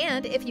channel.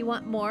 And if you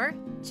want more,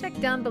 check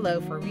down below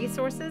for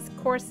resources,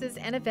 courses,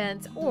 and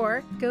events,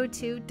 or go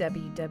to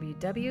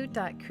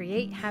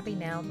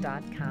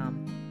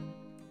www.createhappynow.com.